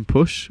Pattern and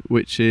Push,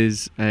 which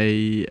is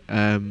a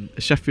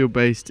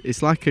Sheffield-based.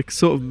 It's like a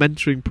sort of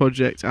mentoring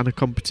project and a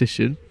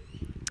competition.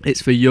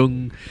 It's for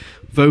young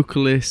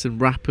vocalists and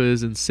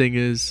rappers and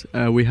singers.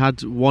 We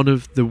had one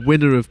of the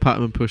winner of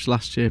Pattern and Push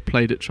last year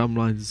played at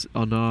Tramlines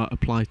on our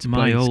Apply to my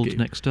Play old scheme.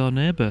 next door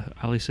neighbour,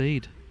 Alice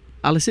Eade.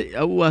 Alice, I think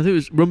it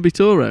was Rumby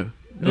Toro.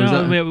 Or was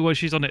No, that- well,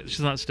 she's on it. She's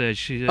on that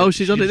stage. Oh,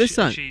 she's on it this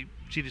time?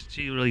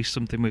 she released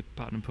something with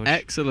Pattern and Push.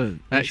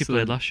 Excellent. And she played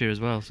Excellent. last year as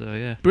well. So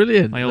yeah,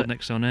 Brilliant. my old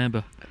next door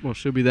neighbour. Well,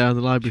 she'll be there on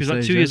the She library was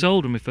like stage 2 years then.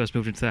 old when we first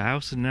moved into their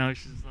house, and now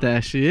she's like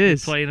There she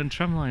is. playing on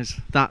tramlines.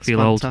 That's Feel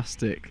old.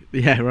 fantastic.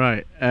 Yeah,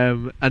 right.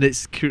 And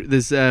there's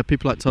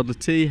people like Toddler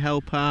T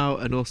help out,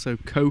 and also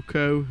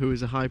Coco, who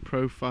is a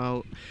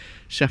high-profile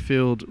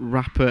Sheffield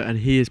rapper, and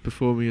he is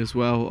performing as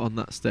well on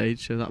that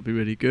stage, so that'll be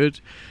really good.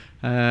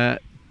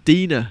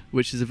 Dina,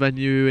 which is a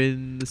venue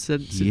in the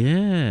sense.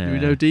 Yeah. Do we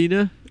know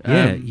Dina?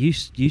 Yeah,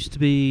 used to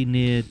be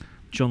near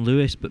John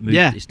Lewis, but moved.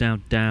 Yeah. It's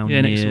down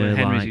Yeah, next to near where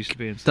Henry's like, used to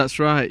be. And stuff. That's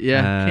right.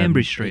 Yeah.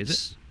 Cambridge Street, is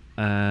it's,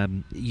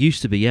 it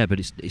used to be, yeah, but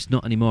it's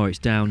not anymore. It's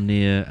down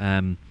near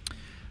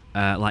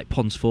like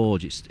Ponds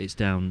Forge. It's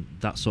down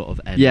that sort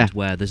of end Yeah.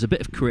 where there's a bit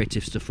of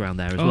creative stuff around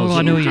there as Oh, well.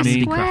 I know what you Tudor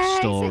mean. Square, Craft is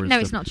store it? and No,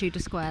 stuff. it's not Tudor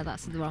Square.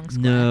 That's the wrong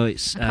square. No,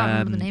 it's I can't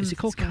remember the name is of it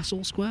called the square.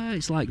 Castle Square?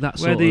 It's like that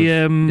Where sort the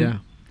of. Yeah.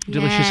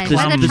 delicious Yeah, clam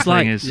where the there's tra-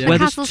 like Yeah. where The there's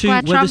Castle two Square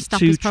where tram there's stop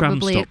two is tram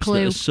probably a stops that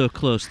clue. are so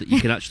close that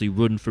you can actually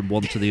run from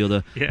one to the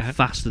other Yeah.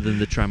 faster than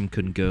the tram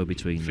can go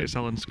between them.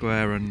 Fitzallen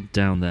Square and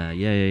Down there,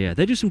 yeah.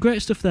 They do some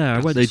great stuff there. I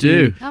went They to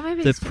do. Oh,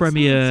 maybe the it's Fitzallen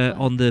premiere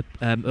Square. on the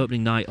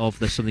opening night of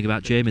There's Something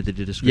About Jamie. They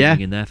did a Yeah,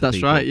 screening in there for that's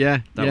people. right. Yeah.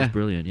 That yeah. was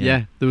brilliant.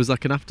 Yeah, there was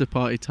like an after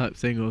party type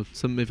thing or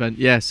some event.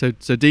 Yeah, so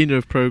Dina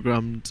have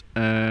programmed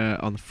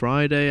on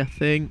Friday, I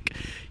think.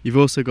 You've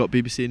also got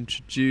BBC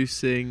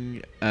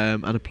introducing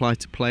and Apply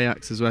to Play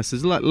acts as well. So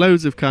there's like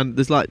loads of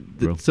there's like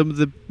Bro.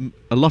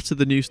 a lot of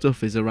the new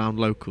stuff is around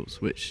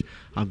locals, which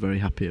I'm very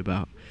happy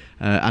about,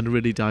 and a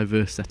really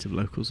diverse set of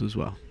locals as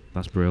well.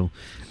 That's brilliant.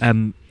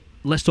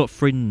 Let's talk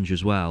Fringe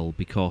as well,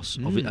 because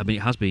I mean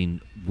it has been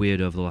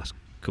weird over the last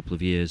couple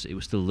of years. It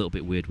was still a little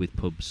bit weird with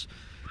pubs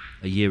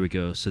a year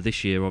ago. So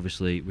this year,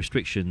 obviously,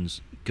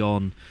 restrictions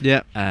gone.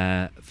 Yeah,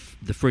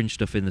 The Fringe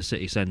stuff in the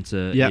city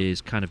centre Yep.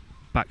 is kind of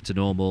back to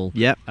normal.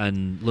 yeah,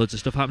 And loads of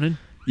stuff happening.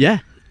 yeah.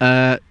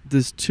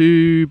 There's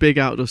two big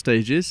outdoor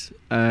stages.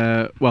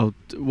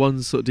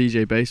 One's sort of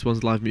DJ based,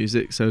 one's live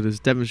music. So there's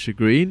Devonshire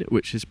Green,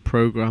 which is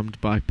programmed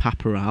by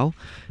Paparal,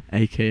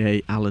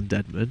 aka Alan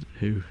Deadman,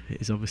 who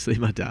is obviously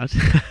my dad.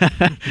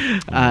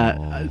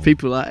 Aw.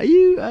 People are like, "Are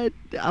you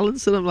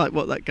Alan's son?" I'm like,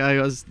 "What? That guy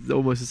has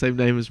almost the same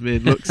name as me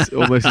and looks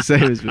almost the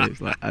same as me."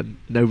 It's like, and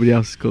nobody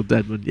else is called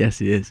Deadman. Yes,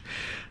 he is.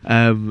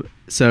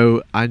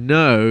 So I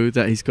know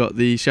that he's got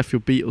the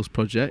Sheffield Beatles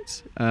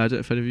project. I don't know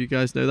if any of you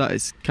guys know that.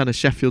 It's kind of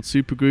Sheffield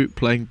supergroup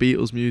playing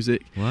Beatles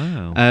music.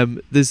 Wow.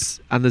 There's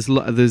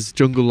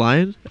Jungle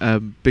Lion,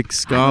 big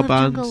ska I love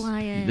band. Jungle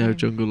Lion. You know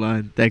Jungle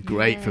Lion. They're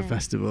great for Yeah.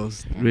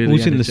 festivals. Yeah. Really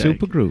Who's in the energetic.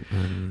 supergroup?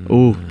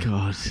 Oh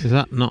God, Is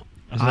that not?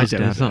 I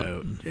don't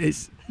know.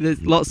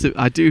 There's lots of if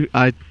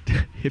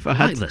I I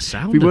had like the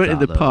sound we of weren't in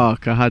that, the though.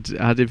 park.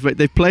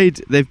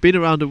 They've been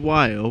around a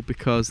while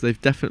because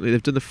they've done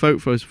the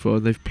folk fest before,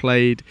 and they've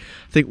played.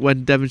 I think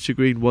when Devonshire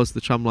Green was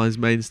the Tramlines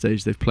main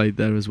stage, they've played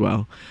there as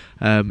well.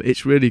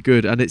 It's really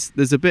good, and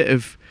there's a bit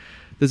of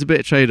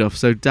trade-off.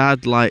 So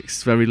Dad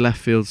likes very left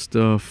field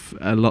stuff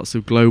and lots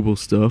of global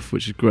stuff,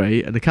 which is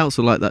great, and the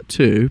council like that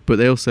too, but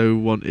they also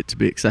want it to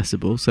be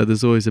accessible, so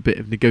there's always a bit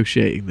of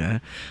negotiating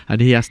there,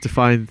 and he has to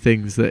find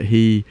things that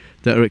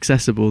are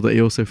accessible that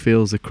he also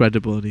feels are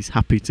credible and he's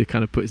happy to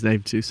kind of put his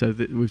name to, so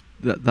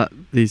that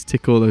these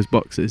tick all those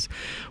boxes.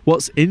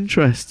 What's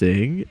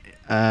interesting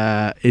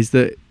is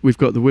that we've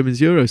got the Women's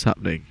Euros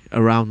happening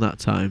around that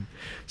time.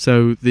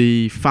 So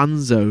the fan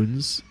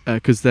zones,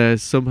 because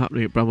there's some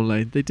happening at Bramall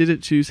Lane, they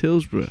didn't choose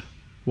Hillsborough.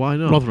 Why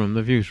not? Rotherham.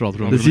 They've used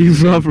Rotherham. They've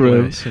used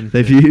Rotherham.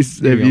 They've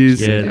used Yeah,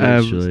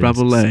 literally.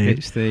 Bramall Lane.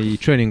 It's the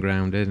training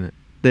ground, isn't it?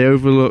 They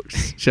overlooked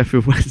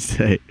Sheffield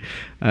Wednesday.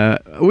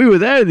 We were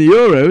there in the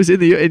Euros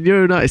in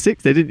Euro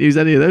 '96. They didn't use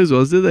any of those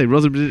ones, did they?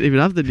 Rotherham didn't even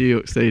have the New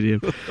York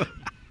Stadium.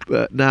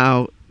 But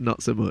now,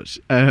 not so much.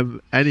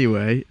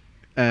 Anyway.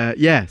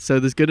 So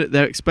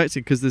they're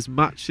expecting, because there's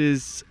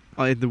matches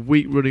in the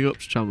week running up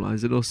to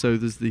Tramlines, and also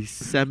there's the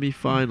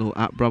semi-final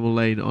at Bramall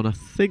Lane on I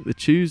think the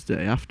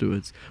Tuesday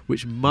afterwards,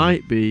 which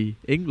might be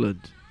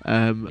England.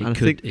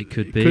 It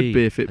could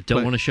be. If it I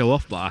don't want to show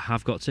off, but I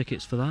have got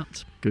tickets for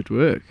that. Good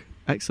work,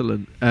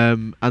 excellent. I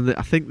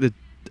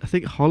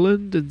think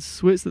Holland and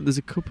Switzerland. There's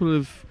a couple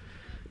of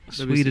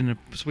Sweden.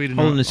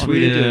 Holland and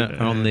Sweden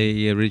are on uh,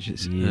 the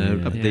origins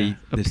Yeah.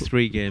 there's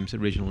three games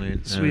originally.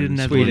 Sweden,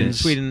 Netherlands.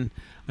 Sweden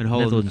and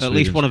Holland. Netherlands, At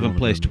least one of Sweden's them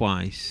plays them.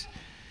 twice.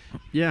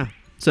 Yeah.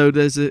 So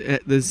there's a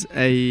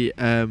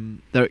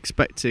they're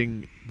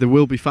expecting there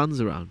will be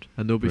fans around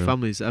and there'll be Real.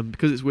 families, and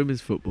because it's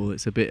women's football,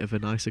 it's a bit of a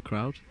nicer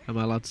crowd. Am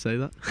I allowed to say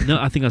that? No,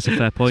 I think that's a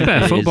fair point. It's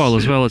better It football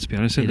is- as well, let's be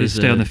honest. it They is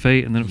stay on their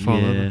feet and then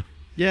fall yeah. over.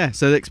 Yeah.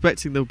 So they're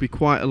expecting there'll be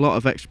quite a lot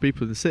of extra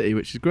people in the city,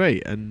 which is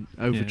great, and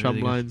over Yeah, tram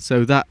really good. lines.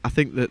 So that I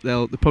think that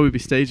they'll probably be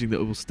staging that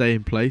will stay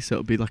in place. So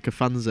it'll be like a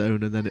fan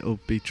zone, and then it'll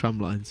be tram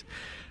lines.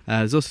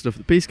 There's also stuff at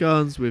the Peace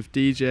Gardens with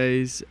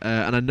DJs,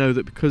 and I know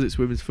that because it's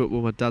women's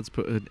football, my dad's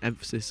put an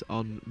emphasis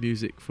on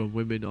music from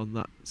women on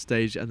that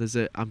stage. And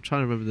I'm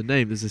trying to remember the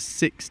name. There's a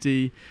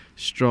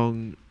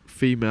 60-strong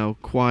female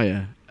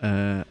choir.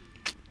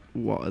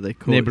 What are they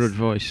called? Neighbourhood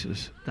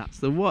Voices. That's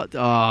the what?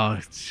 Oh,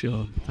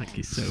 sure. Thank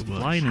you so much.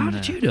 Flying in How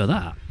there. did you know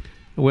that?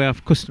 We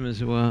have customers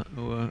who are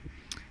Yeah,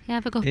 I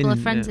have a couple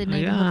of friends in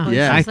neighbourhood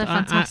yeah. voices. Yeah. They're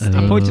I fantastic.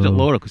 pointed at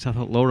Laura because I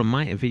thought Laura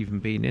might have even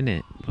been in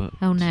it. But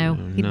Oh no.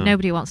 no.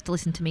 Nobody wants to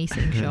listen to me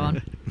sing,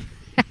 Sean.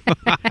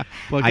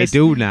 Well, I guess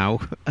do now.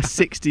 A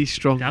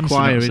 60-strong Dancing,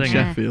 choir not in singing.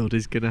 Sheffield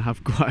is going to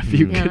have quite a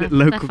few Yeah,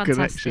 local they're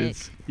connections.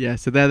 fantastic. Yeah,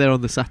 so they're there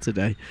on the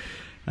Saturday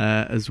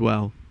as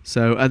well.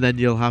 So, and then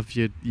you'll have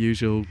your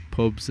usual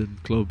pubs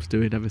and clubs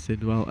doing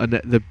everything well. And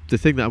the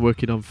thing that I'm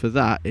working on for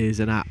that is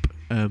an app,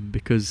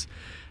 because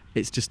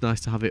it's just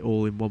nice to have it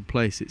all in one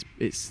place.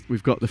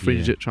 We've got the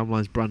Fringe Yeah. at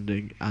Tramlines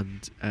branding,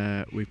 and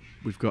we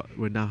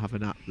now have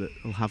an app that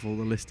will have all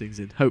the listings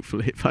in.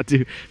 Hopefully, if I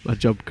do my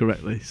job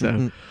correctly.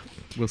 So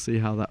we'll see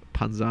how that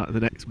pans out in the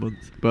next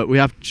month. But we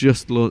have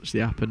just launched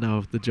the app, and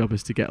now the job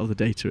is to get all the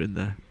data in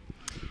there.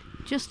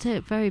 Just to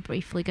very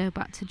briefly go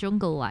back to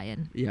Jungle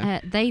Lion,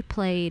 Yeah. they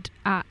played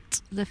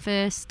at the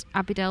first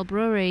Abbeydale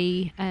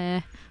Brewery,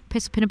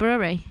 Piss Up in a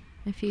Brewery,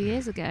 a few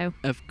years ago.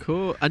 Of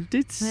course. And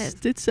did Yeah.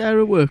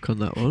 Sarah work on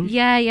that one?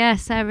 Yeah,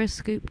 Sarah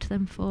scooped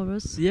them for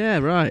us. Yeah,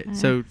 right.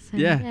 So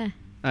yeah,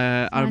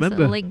 I Nice remember.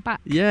 little link back.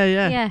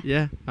 Yeah.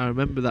 I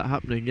remember that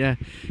happening. Yeah.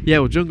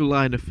 Well, Jungle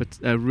Lion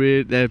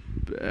they're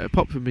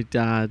pop with my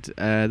dad.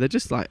 They're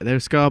just like they're a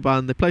ska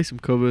band. They play some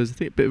covers. I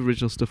think a bit of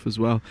original stuff as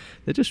well.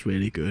 They're just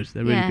really good.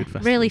 They're really good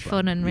festival really band.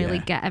 fun and really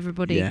Yeah. get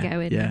everybody Yeah,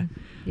 going. yeah. And,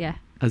 yeah.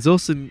 There's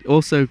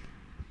also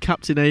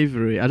Captain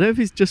Avery. I don't know if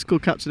he's just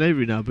called Captain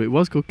Avery now, but it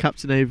was called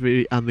Captain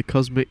Avery and the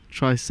Cosmic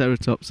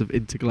Triceratops of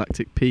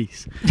Intergalactic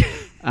Peace.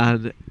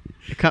 And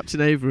Captain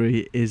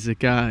Avery is a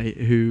guy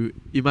who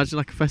you imagine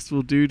like a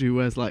festival dude who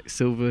wears like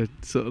silver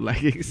sort of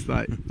leggings,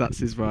 like that's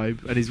his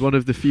vibe. And he's one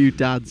of the few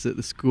dads at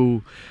the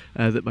school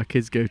that my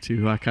kids go to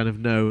who I kind of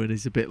know, and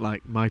he's a bit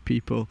like my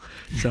people.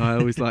 So I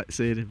always like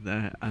seeing him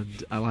there,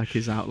 and I like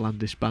his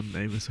outlandish band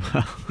name as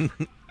well.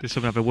 There's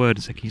something have a word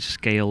and say, can you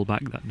scale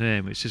back that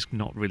name? It's just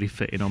not really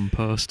fitting on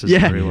posters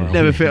Yeah, very well.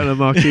 never fit on a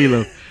marquee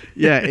love.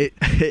 Yeah, it's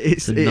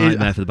It's a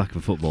nightmare for the back of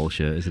a football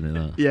shirt, isn't it?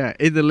 That. Yeah,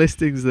 in the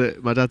listings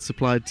that my dad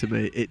supplied to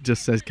me, it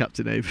just says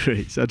Captain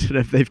Avery. So I don't know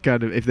if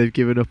they've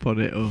given up on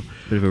it or.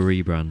 Bit of a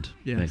rebrand.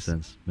 Yes.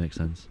 Makes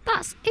sense.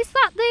 Is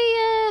that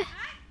the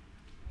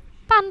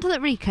band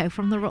that Rico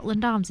from the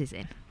Rutland Arms is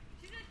in?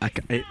 I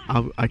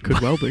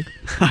could well be.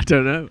 I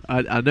don't know.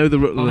 I know the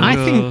Rutland.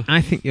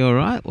 I think you're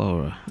right,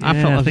 Laura.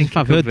 Yeah, I think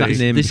I've it heard could that be.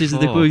 name This is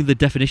before. the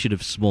definition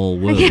of small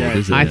world, Yeah.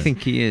 isn't it? I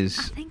think he I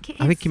is. think it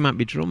is. I think he might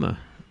be drummer.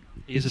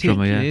 He's a Is he?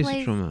 drummer, yeah. He is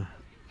Plays a drummer.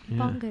 Yeah.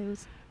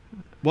 bongos.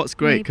 What's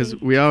great because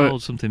Maybe. we are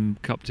Called something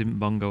Captain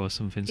Bongo or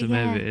something, so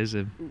Yeah. maybe it is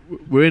him.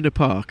 we're in a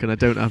park and I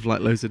don't have like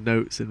loads of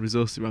notes and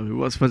resources around me.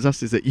 What's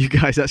fantastic is that you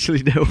guys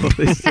actually know all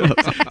this stuff,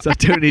 so I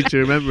don't need to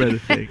remember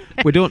anything.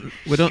 We don't.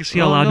 See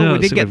all our we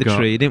notes did that get we've the got.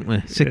 tree, didn't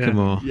we?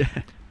 Sycamore. Yeah.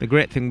 The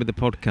great thing with the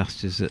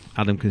podcast is that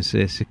Adam can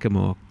say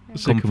sycamore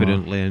Sycamore.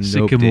 confidently and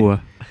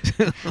Sycamore.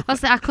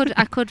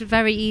 I could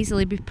very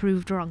easily be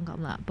proved wrong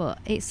on that, but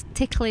it's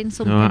tickling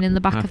something No, in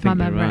the back I of my think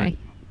you're memory. right.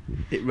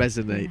 It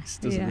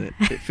resonates, doesn't Yeah.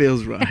 it? It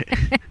feels right.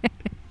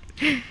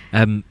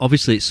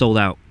 Obviously, it's sold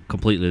out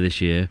completely this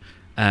year.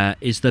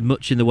 Is there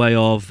much in the way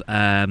of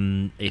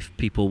if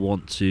people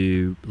want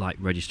to like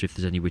register, if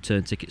there's any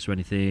return tickets or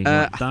anything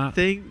like that? I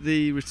think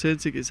the return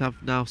tickets have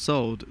now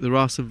sold. There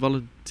are some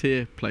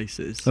volunteer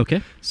places.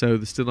 Okay. So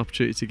there's still an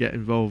opportunity to get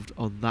involved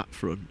on that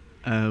front.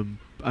 And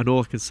all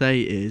I can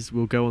say is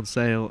we'll go on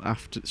sale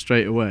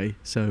straight away.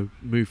 So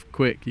move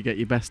quick, you get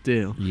your best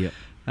deal. Yep.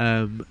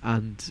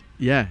 And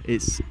yeah,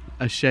 it's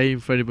a shame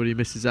for anybody who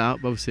misses out.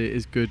 But obviously, it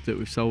is good that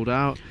we've sold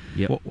out.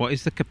 Yep. What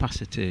is the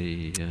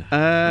capacity?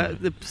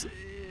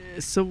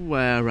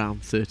 Somewhere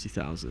around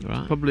 30,000,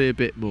 Right. probably a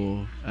bit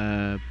more.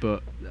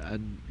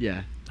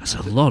 Yeah, That's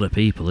a lot of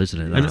people, isn't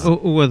it? And That's-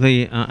 who are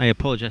the? I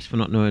apologise for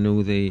not knowing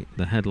who the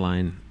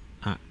headline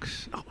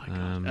acts. Oh my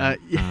God.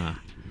 Yeah.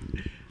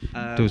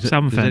 Does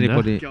Sam Fender.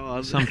 anybody? Go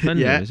on. Sam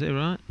Fender, Yeah. is it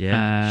right?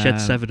 yeah. Shed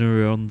 7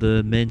 are on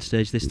the main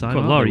stage this time. Well,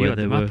 aren't Laura, they, you where had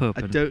they the were- map I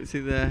open. don't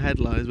think they're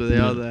headlines, but they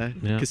Yeah. are there.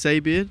 Yeah.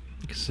 Kasabian,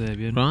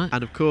 Kasabian. Right.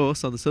 and of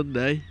course on the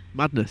Sunday,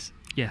 Madness.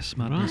 Yes,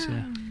 Madness,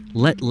 Right.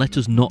 yeah. Let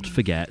us not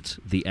forget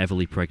the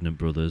Everly Pregnant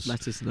Brothers.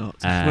 Let us not.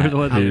 Uh,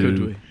 Where How who- could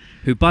we?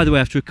 Who, by the way,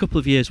 after a couple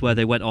of years where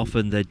they went off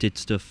and they did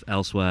stuff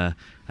elsewhere,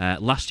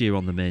 last year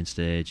on the main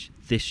stage,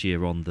 this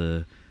year on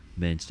the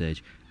main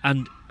stage,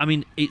 and I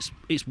mean, it's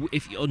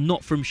if you're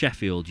not from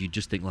Sheffield, you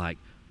just think like,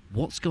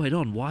 what's going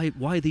on? Why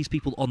are these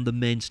people on the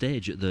main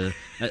stage at the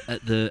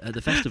at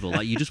the festival?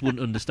 Like, you just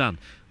wouldn't understand.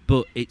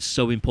 But it's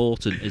so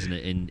important, isn't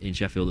it, in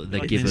Sheffield that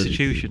they're Like an given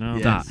institution, aren't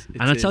Yeah. that. Yes, it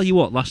And I tell is. you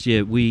what, last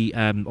year we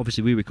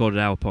obviously we recorded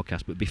our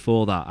podcast, but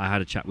before that I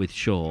had a chat with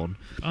Sean,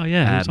 they? Oh,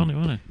 yeah, he was Um, on it,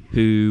 wasn't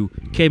who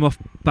came off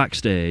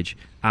backstage,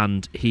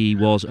 and he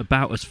was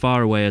about as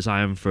far away as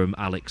I am from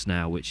Alex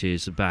now, which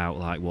is about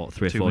like what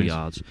 3 or 2 4 minutes.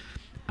 yards.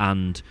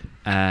 and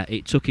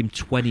it took him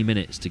 20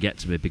 minutes to get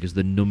to me because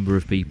the number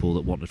of people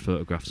that wanted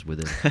photographs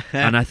with him.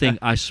 And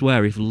I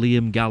swear, if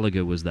Liam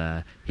Gallagher was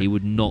there, he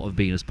would not have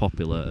been as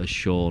popular as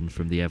Sean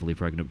from the Everly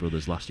Pregnant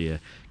Brothers last year.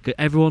 'Cause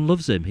everyone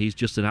loves him. He's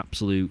just an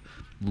absolute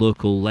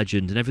local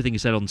legend, and everything he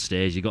said on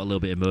stage, he got a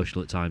little bit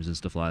emotional at times and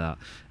stuff like that.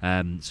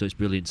 So it's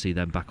brilliant to see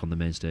them back on the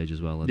main stage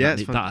as well. And Yeah,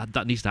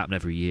 that needs to happen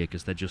every year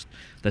because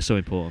they're so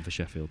important for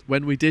Sheffield.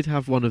 When we did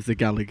have one of the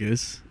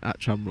Gallaghers at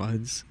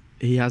Tramlines,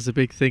 he has a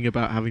big thing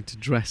about having to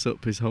dress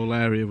up his whole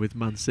area with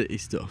Man City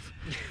stuff.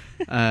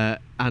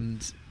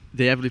 And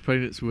the Everly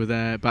Pregnants were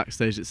there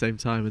backstage at the same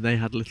time, and they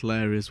had a little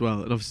area as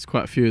well. And obviously,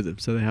 quite a few of them,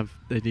 so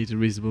they need a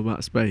reasonable amount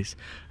of space.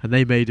 And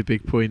they made a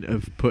big point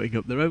of putting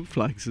up their own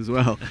flags as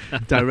well,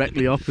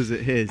 directly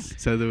opposite his.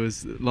 So there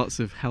was lots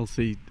of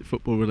healthy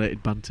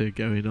football-related banter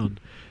going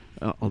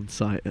on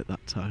site at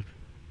that time.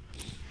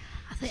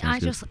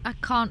 I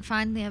can't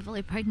find the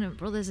Everly Pregnant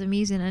Brothers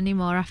amusing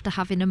anymore after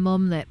having a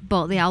mum that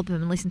bought the album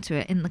and listened to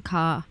it in the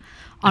car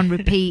on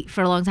repeat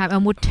for a long time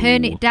and would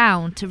turn it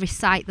down to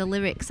recite the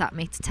lyrics at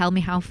me to tell me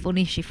how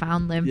funny she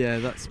found them. Yeah,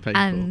 that's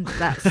painful. And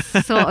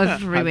that's sort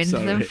of ruined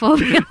them for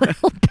me a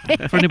little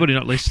bit. For anybody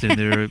not listening,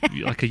 they're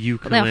like a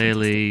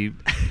ukulele.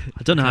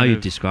 I don't know how you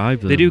describe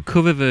them. They do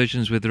cover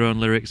versions with their own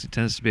lyrics. It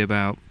tends to be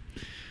about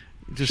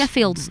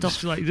Sheffield stuff,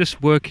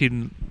 just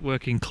working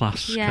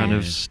class kind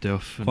of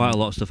stuff. Quite a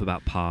lot of stuff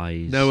about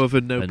pies. No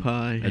oven, no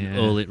pie. And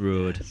All It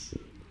Road.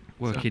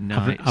 Working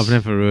nights. I've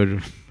never heard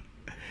of.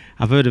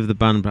 I've heard of the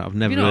band, but I've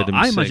never heard them.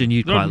 I sing. imagine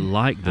you'd quite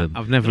like them.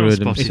 I've never heard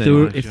them if sing. they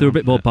were a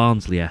bit more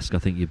Barnsley-esque, I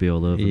think you'd be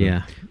all over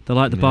them. They're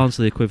like the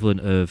Barnsley equivalent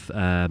of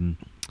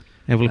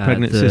Everly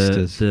Pregnant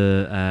Sisters.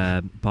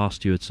 The Bar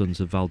Steward Sons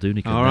of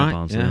Valdoonica. All right,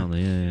 Barnsley, aren't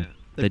they? Yeah.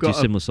 They do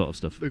similar sort of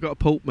stuff. They've got a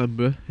Pulp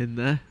member in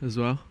there as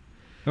well.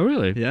 Oh,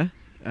 really? Yeah.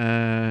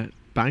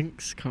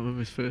 Banks, can't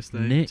remember his first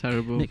name. Nick.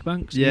 Terrible. Nick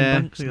Banks? Yeah.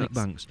 Nick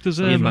Banks.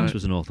 Ian Banks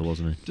was an author,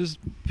 wasn't he? Does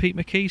Pete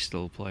McKee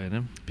still play in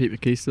him? Pete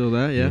McKee's still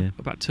there, yeah. What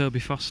about Toby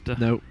Foster?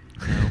 No.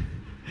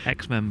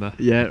 Ex-member.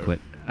 Yeah.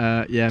 Quit.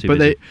 Yeah, Too but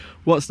busy.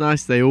 what's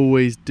nice, they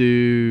always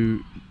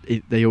do.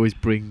 They always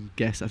bring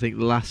guests. I think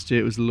last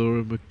year it was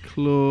Laura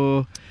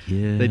McClure.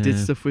 Yeah. They did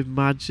stuff with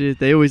Majid.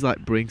 They always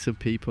bring some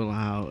people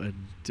out and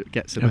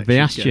get some. Have they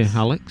asked guests. you,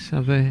 Alex?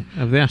 Have they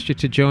asked you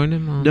to join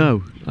them? Or?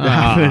 No, they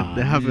haven't.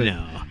 They haven't.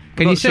 No.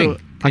 Can you sing?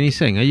 Can you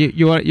sing?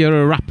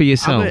 You're a rapper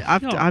yourself.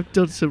 I've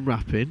done some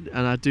rapping,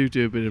 and I do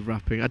a bit of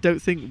rapping. I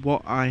don't think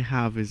what I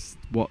have is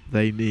what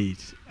they need.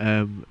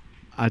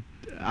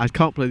 I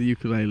can't play the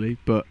ukulele,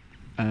 but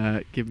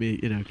give me.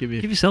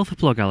 Give yourself a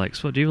plug,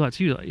 Alex. What do you like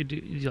to do?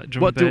 You like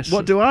drum and bass?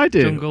 What do I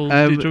do? Jungle,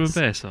 do you drum and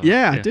bass? Or?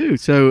 Yeah, I do.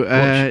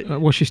 So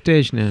what's your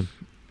stage name?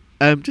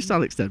 Just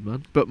Alex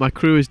Denman, but my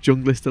crew is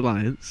Junglist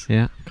Alliance.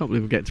 Yeah. Can't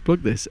believe I'm getting to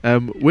plug this.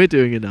 We're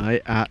doing a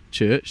night at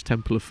Church,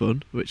 Temple of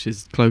Fun, which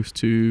is close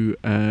to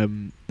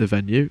the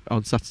venue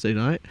on Saturday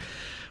night.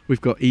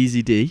 We've got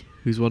Easy D,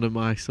 who's one of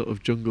my sort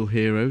of jungle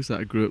heroes that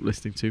I grew up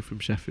listening to from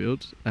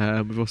Sheffield.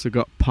 We've also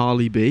got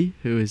Parley B,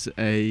 who is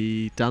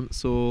a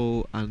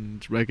dancehall and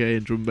reggae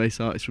and drum and bass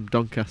artist from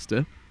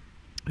Doncaster,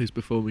 who's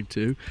performing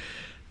too.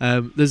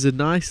 There's a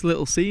nice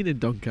little scene in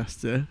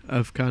Doncaster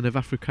of kind of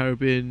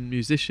Afro-Caribbean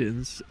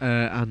musicians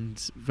and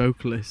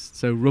vocalists.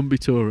 So Rumby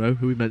Toro,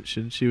 who we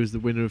mentioned, she was the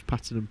winner of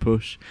Pattern and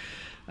Push,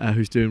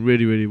 who's doing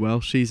really, really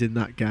well. She's in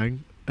that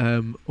gang.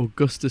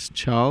 Augustus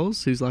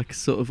Charles, who's like a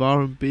sort of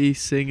R&B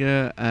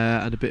singer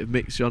and a bit of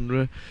mixed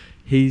genre.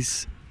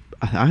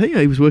 I think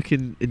he was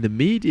working in the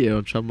media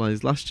on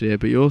Tramlines last year,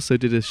 but he also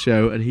did a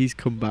show, and he's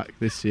come back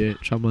this year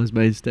at Tramlines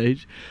main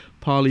stage.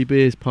 Parley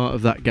B is part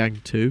of that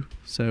gang too.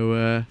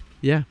 So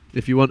yeah,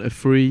 if you want it's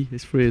free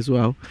as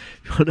well.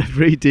 If you want a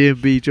free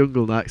D&B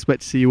jungle night,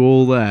 expect to see you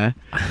all there.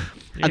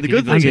 And the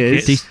good thing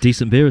is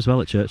decent beer as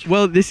well at church.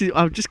 Well,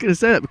 I'm just going to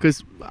say that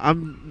because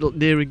I'm not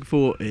nearing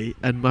 40,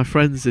 and my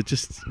friends are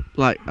just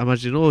I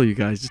imagine all you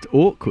guys just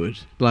awkward.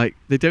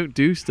 They don't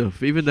do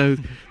stuff, even though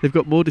they've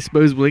got more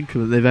disposable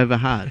income than they've ever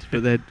had,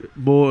 but they're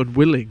more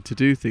unwilling to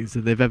do things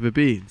than they've ever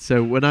been.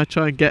 So when I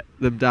try and get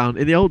them down,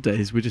 in the old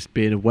days, we'd just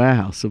be in a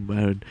warehouse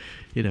somewhere and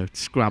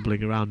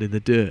scrabbling around in the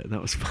dirt, and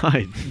that was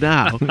fine.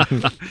 Now,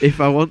 if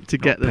I want to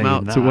get them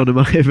out to one of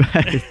my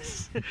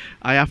events,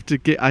 I have to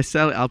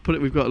sell it. I'll put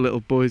it. We've got a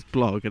little boys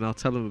blog, and I'll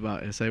tell them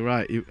about it and say,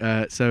 right,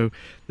 so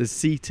there's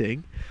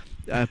seating,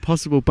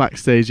 possible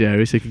backstage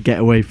area so you can get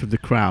away from the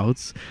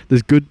crowds.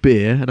 There's good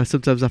beer, and I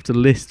sometimes have to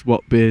list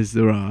what beers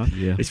there are.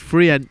 Yeah. It's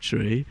free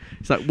entry.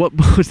 It's like, what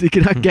more? You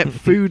can get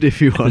food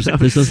if you want.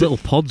 There's those little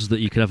pods that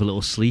you could have a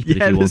little sleep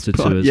in if you wanted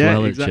to as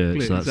well at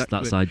church. So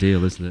that's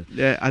ideal, isn't it?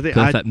 Yeah, I think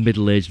perfect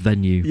middle-aged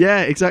venue.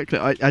 Yeah, exactly.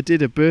 I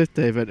did a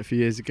birthday event a few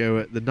years ago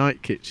at the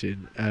Night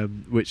Kitchen,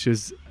 which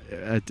was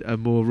a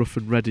more rough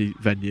and ready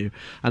venue,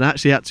 and I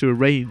actually had to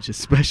arrange a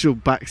special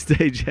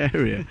backstage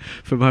area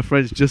for my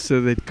friends just so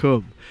they'd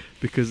come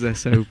because they're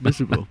so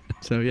miserable.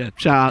 So yeah,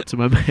 shout out to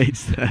my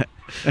mates there.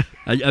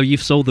 Oh,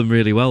 you've sold them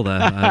really well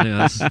there.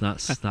 I think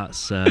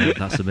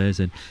that's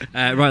amazing.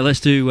 Right, let's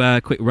do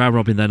a quick round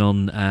robin then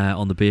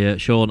on the beer.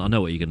 Sean, I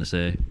know what you're going to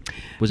say.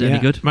 Was it any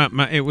good?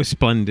 It was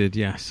splendid.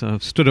 Yes,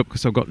 I've stood up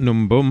because I've got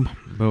numb bum,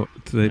 but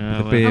the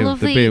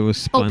beer was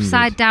splendid.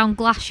 Upside down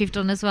glass you've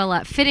done as well.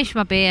 Like, finish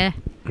my beer,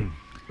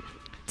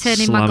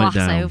 turning my glass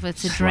over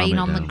to drain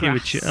on the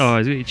grass.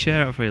 Is it your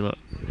chair out for you? Look.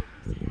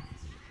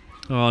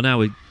 Oh, now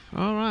we.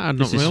 All right, I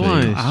This don't is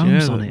realise.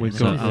 arms on it. We've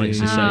So got Alex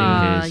the- is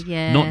saying his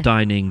yeah. not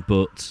dining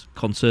but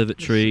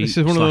conservatory This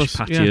is one of those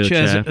patio chairs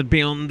chair. that'd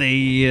be on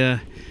the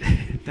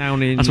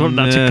down in I wanted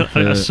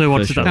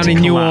that down to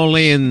in New collapse.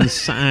 Orleans,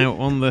 sat out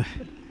on the.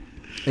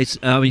 It's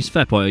a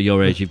fair point. At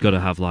your age, you've got to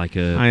have like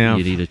I have.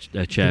 you need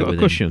a chair You've got a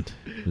cushion.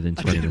 within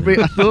I 20 didn't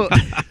minutes.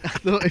 I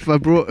thought if I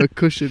brought a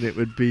cushion, it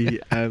would be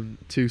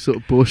too sort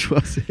of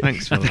bourgeoisie.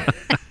 Thanks for that.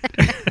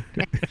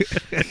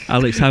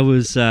 Alex, how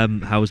was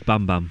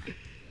Bam Bam?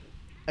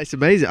 It's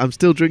amazing. I'm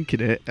still drinking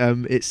it.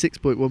 It's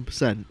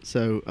 6.1%,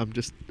 so I'm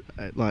just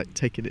like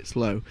taking it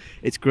slow.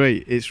 It's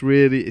great.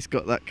 It's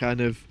got that kind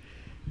of.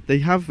 They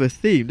have a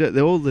theme, don't they?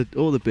 All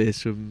the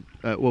beers from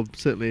well,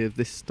 certainly of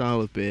this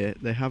style of beer,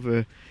 they have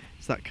it's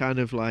that kind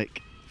of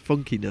like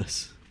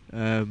funkiness.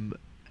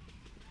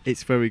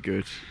 It's very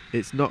good.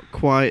 It's not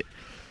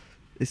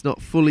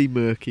fully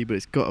murky, but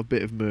it's got a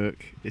bit of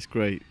murk. It's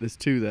great. There's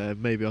two there.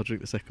 Maybe I'll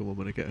drink the second one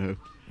when I get home.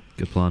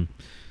 Good plan.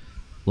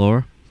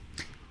 Laura?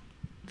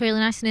 Really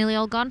nice, nearly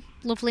all gone.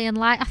 Lovely and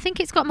light. I think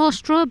it's got more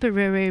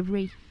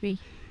strawberry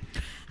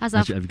as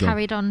I've have you gone?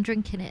 carried on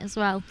drinking it as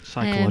well.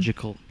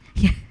 Psychological.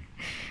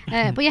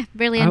 But yeah,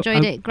 really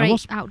enjoyed it. Great I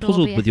was outdoor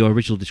puzzled beer. with your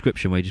original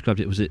description where you described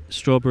it. Was it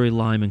strawberry,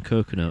 lime and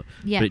coconut?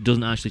 Yeah. But it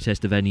doesn't actually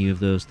taste of any of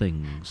those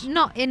things.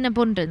 Not in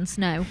abundance,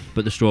 no.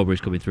 But the strawberry's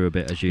coming through a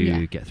bit as you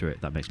Yeah. get through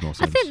it. That makes more I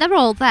sense. think they're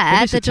all there.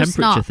 Maybe it's They're a just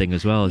temperature not. thing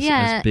as well.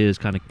 As beer's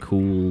kind of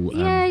cool.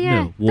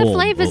 The Warm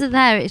flavours up. are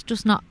there. It's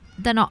just not.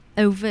 They're not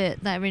overt.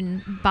 They're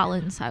in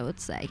balance, I would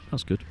say.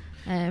 That's good.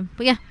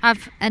 But yeah,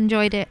 I've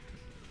enjoyed it.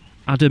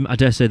 Adam, I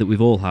dare say that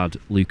we've all had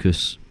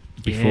Lucas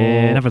before.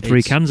 Yeah, and have had 3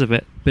 It's cans of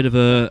it. Bit of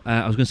a,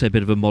 I was going to say a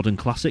bit of a modern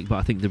classic, but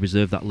I think they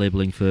reserve that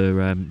labelling for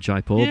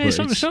Jaipur. Yeah, but it's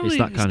it's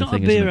that kind not of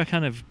thing, a beer isn't I it?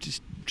 kind of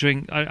just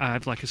drink. I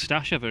have like a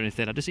stash of it or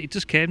anything. It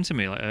just came to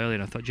me like early,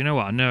 and I thought, you know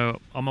what? I know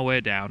on my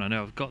way down, I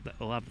know I've got that.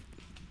 I'll have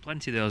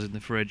plenty of those in the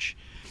fridge,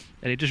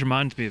 and it just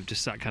reminds me of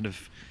just that kind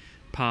of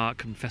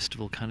park and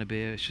festival kind of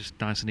beer. It's just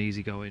nice and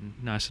easy going,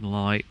 nice and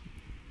light.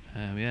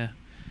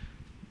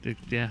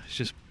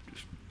 It's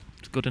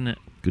good, isn't it?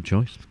 Good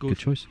choice. Good. Good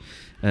choice.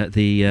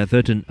 The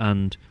Verdant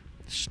and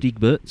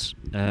Stiegberts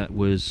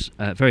was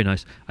very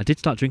nice. I did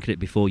start drinking it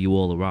before you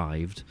all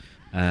arrived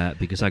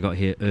because I got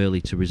here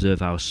early to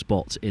reserve our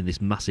spot in this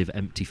massive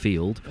empty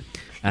field.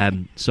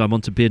 So I'm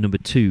on to beer number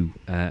 2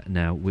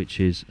 now, which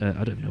is I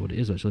don't even know what it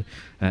is actually.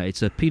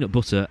 It's a peanut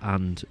butter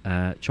and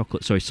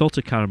chocolate. Sorry,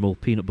 salted caramel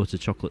peanut butter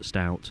chocolate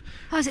stout.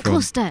 Oh, is it From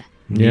Cluster?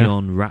 Yeah.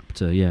 Neon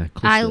Raptor. Yeah,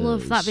 I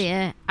love that Clusters.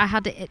 beer. I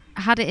had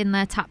it in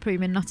their tap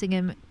room in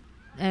Nottingham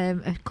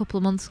a couple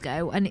of months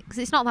ago, and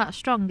it's not that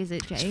strong, is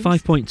it, James? It's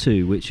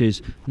 5.2, which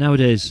is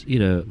nowadays,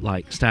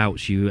 like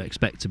stouts, you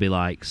expect to be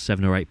like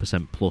 7 or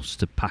 8% plus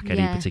to pack any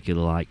Yeah.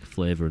 particular like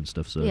flavour and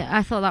stuff. So Yeah,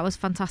 I thought that was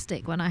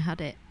fantastic when I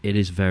had it. it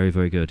is very,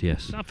 very good.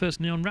 Yes, Is that first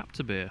Neon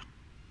Raptor beer?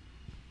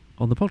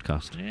 on the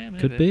podcast. Yeah, maybe.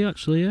 Could be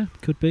actually. Yeah,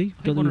 could be.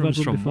 I think one of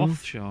them's from before.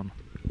 Moth, Sean.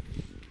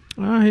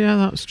 Ah, yeah,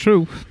 that's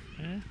true.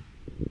 Yeah.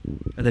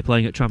 Are they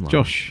playing at Tramline?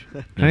 Josh,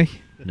 No. hey,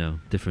 No,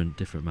 different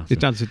master. his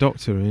dad's a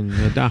doctor in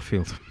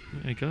Darfield.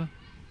 There you go.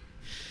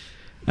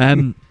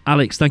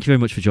 Alex, thank you very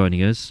much for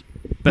joining us.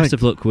 Best Thanks.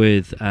 of luck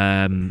with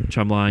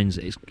Tramlines.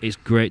 It's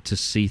great to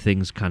see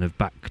things kind of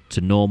back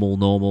to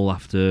normal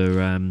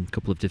after a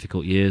couple of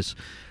difficult years.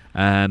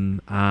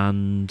 And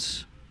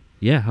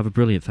yeah, have a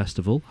brilliant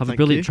festival. Have a Thank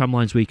brilliant you.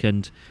 Tramlines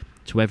weekend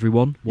to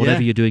everyone, whatever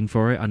Yeah. you're doing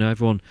for it. I know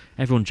everyone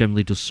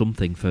generally does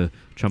something for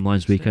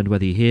Tramlines weekend,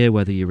 whether you're here,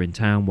 whether you're in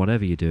town,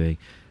 whatever you're doing.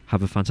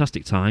 Have a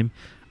fantastic time,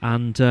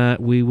 and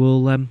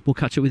we'll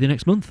catch up with you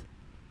next month.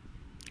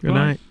 Good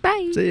night.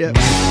 Bye. See ya.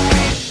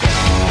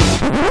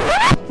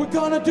 We're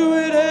gonna do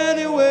it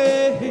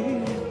anyway.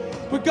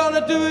 We're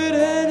gonna do it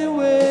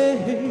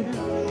anyway.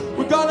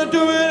 We're gonna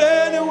do it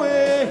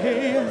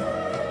anyway.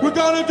 We're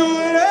gonna do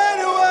it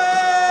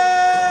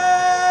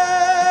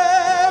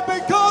anyway.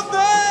 Because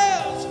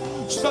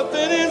there's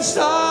something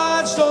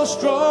inside so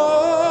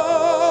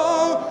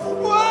strong.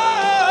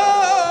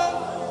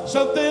 Whoa,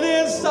 something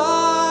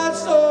inside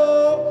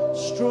so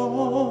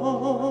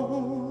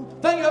strong.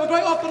 Thank you. Have a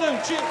great afternoon.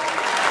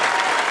 Cheers.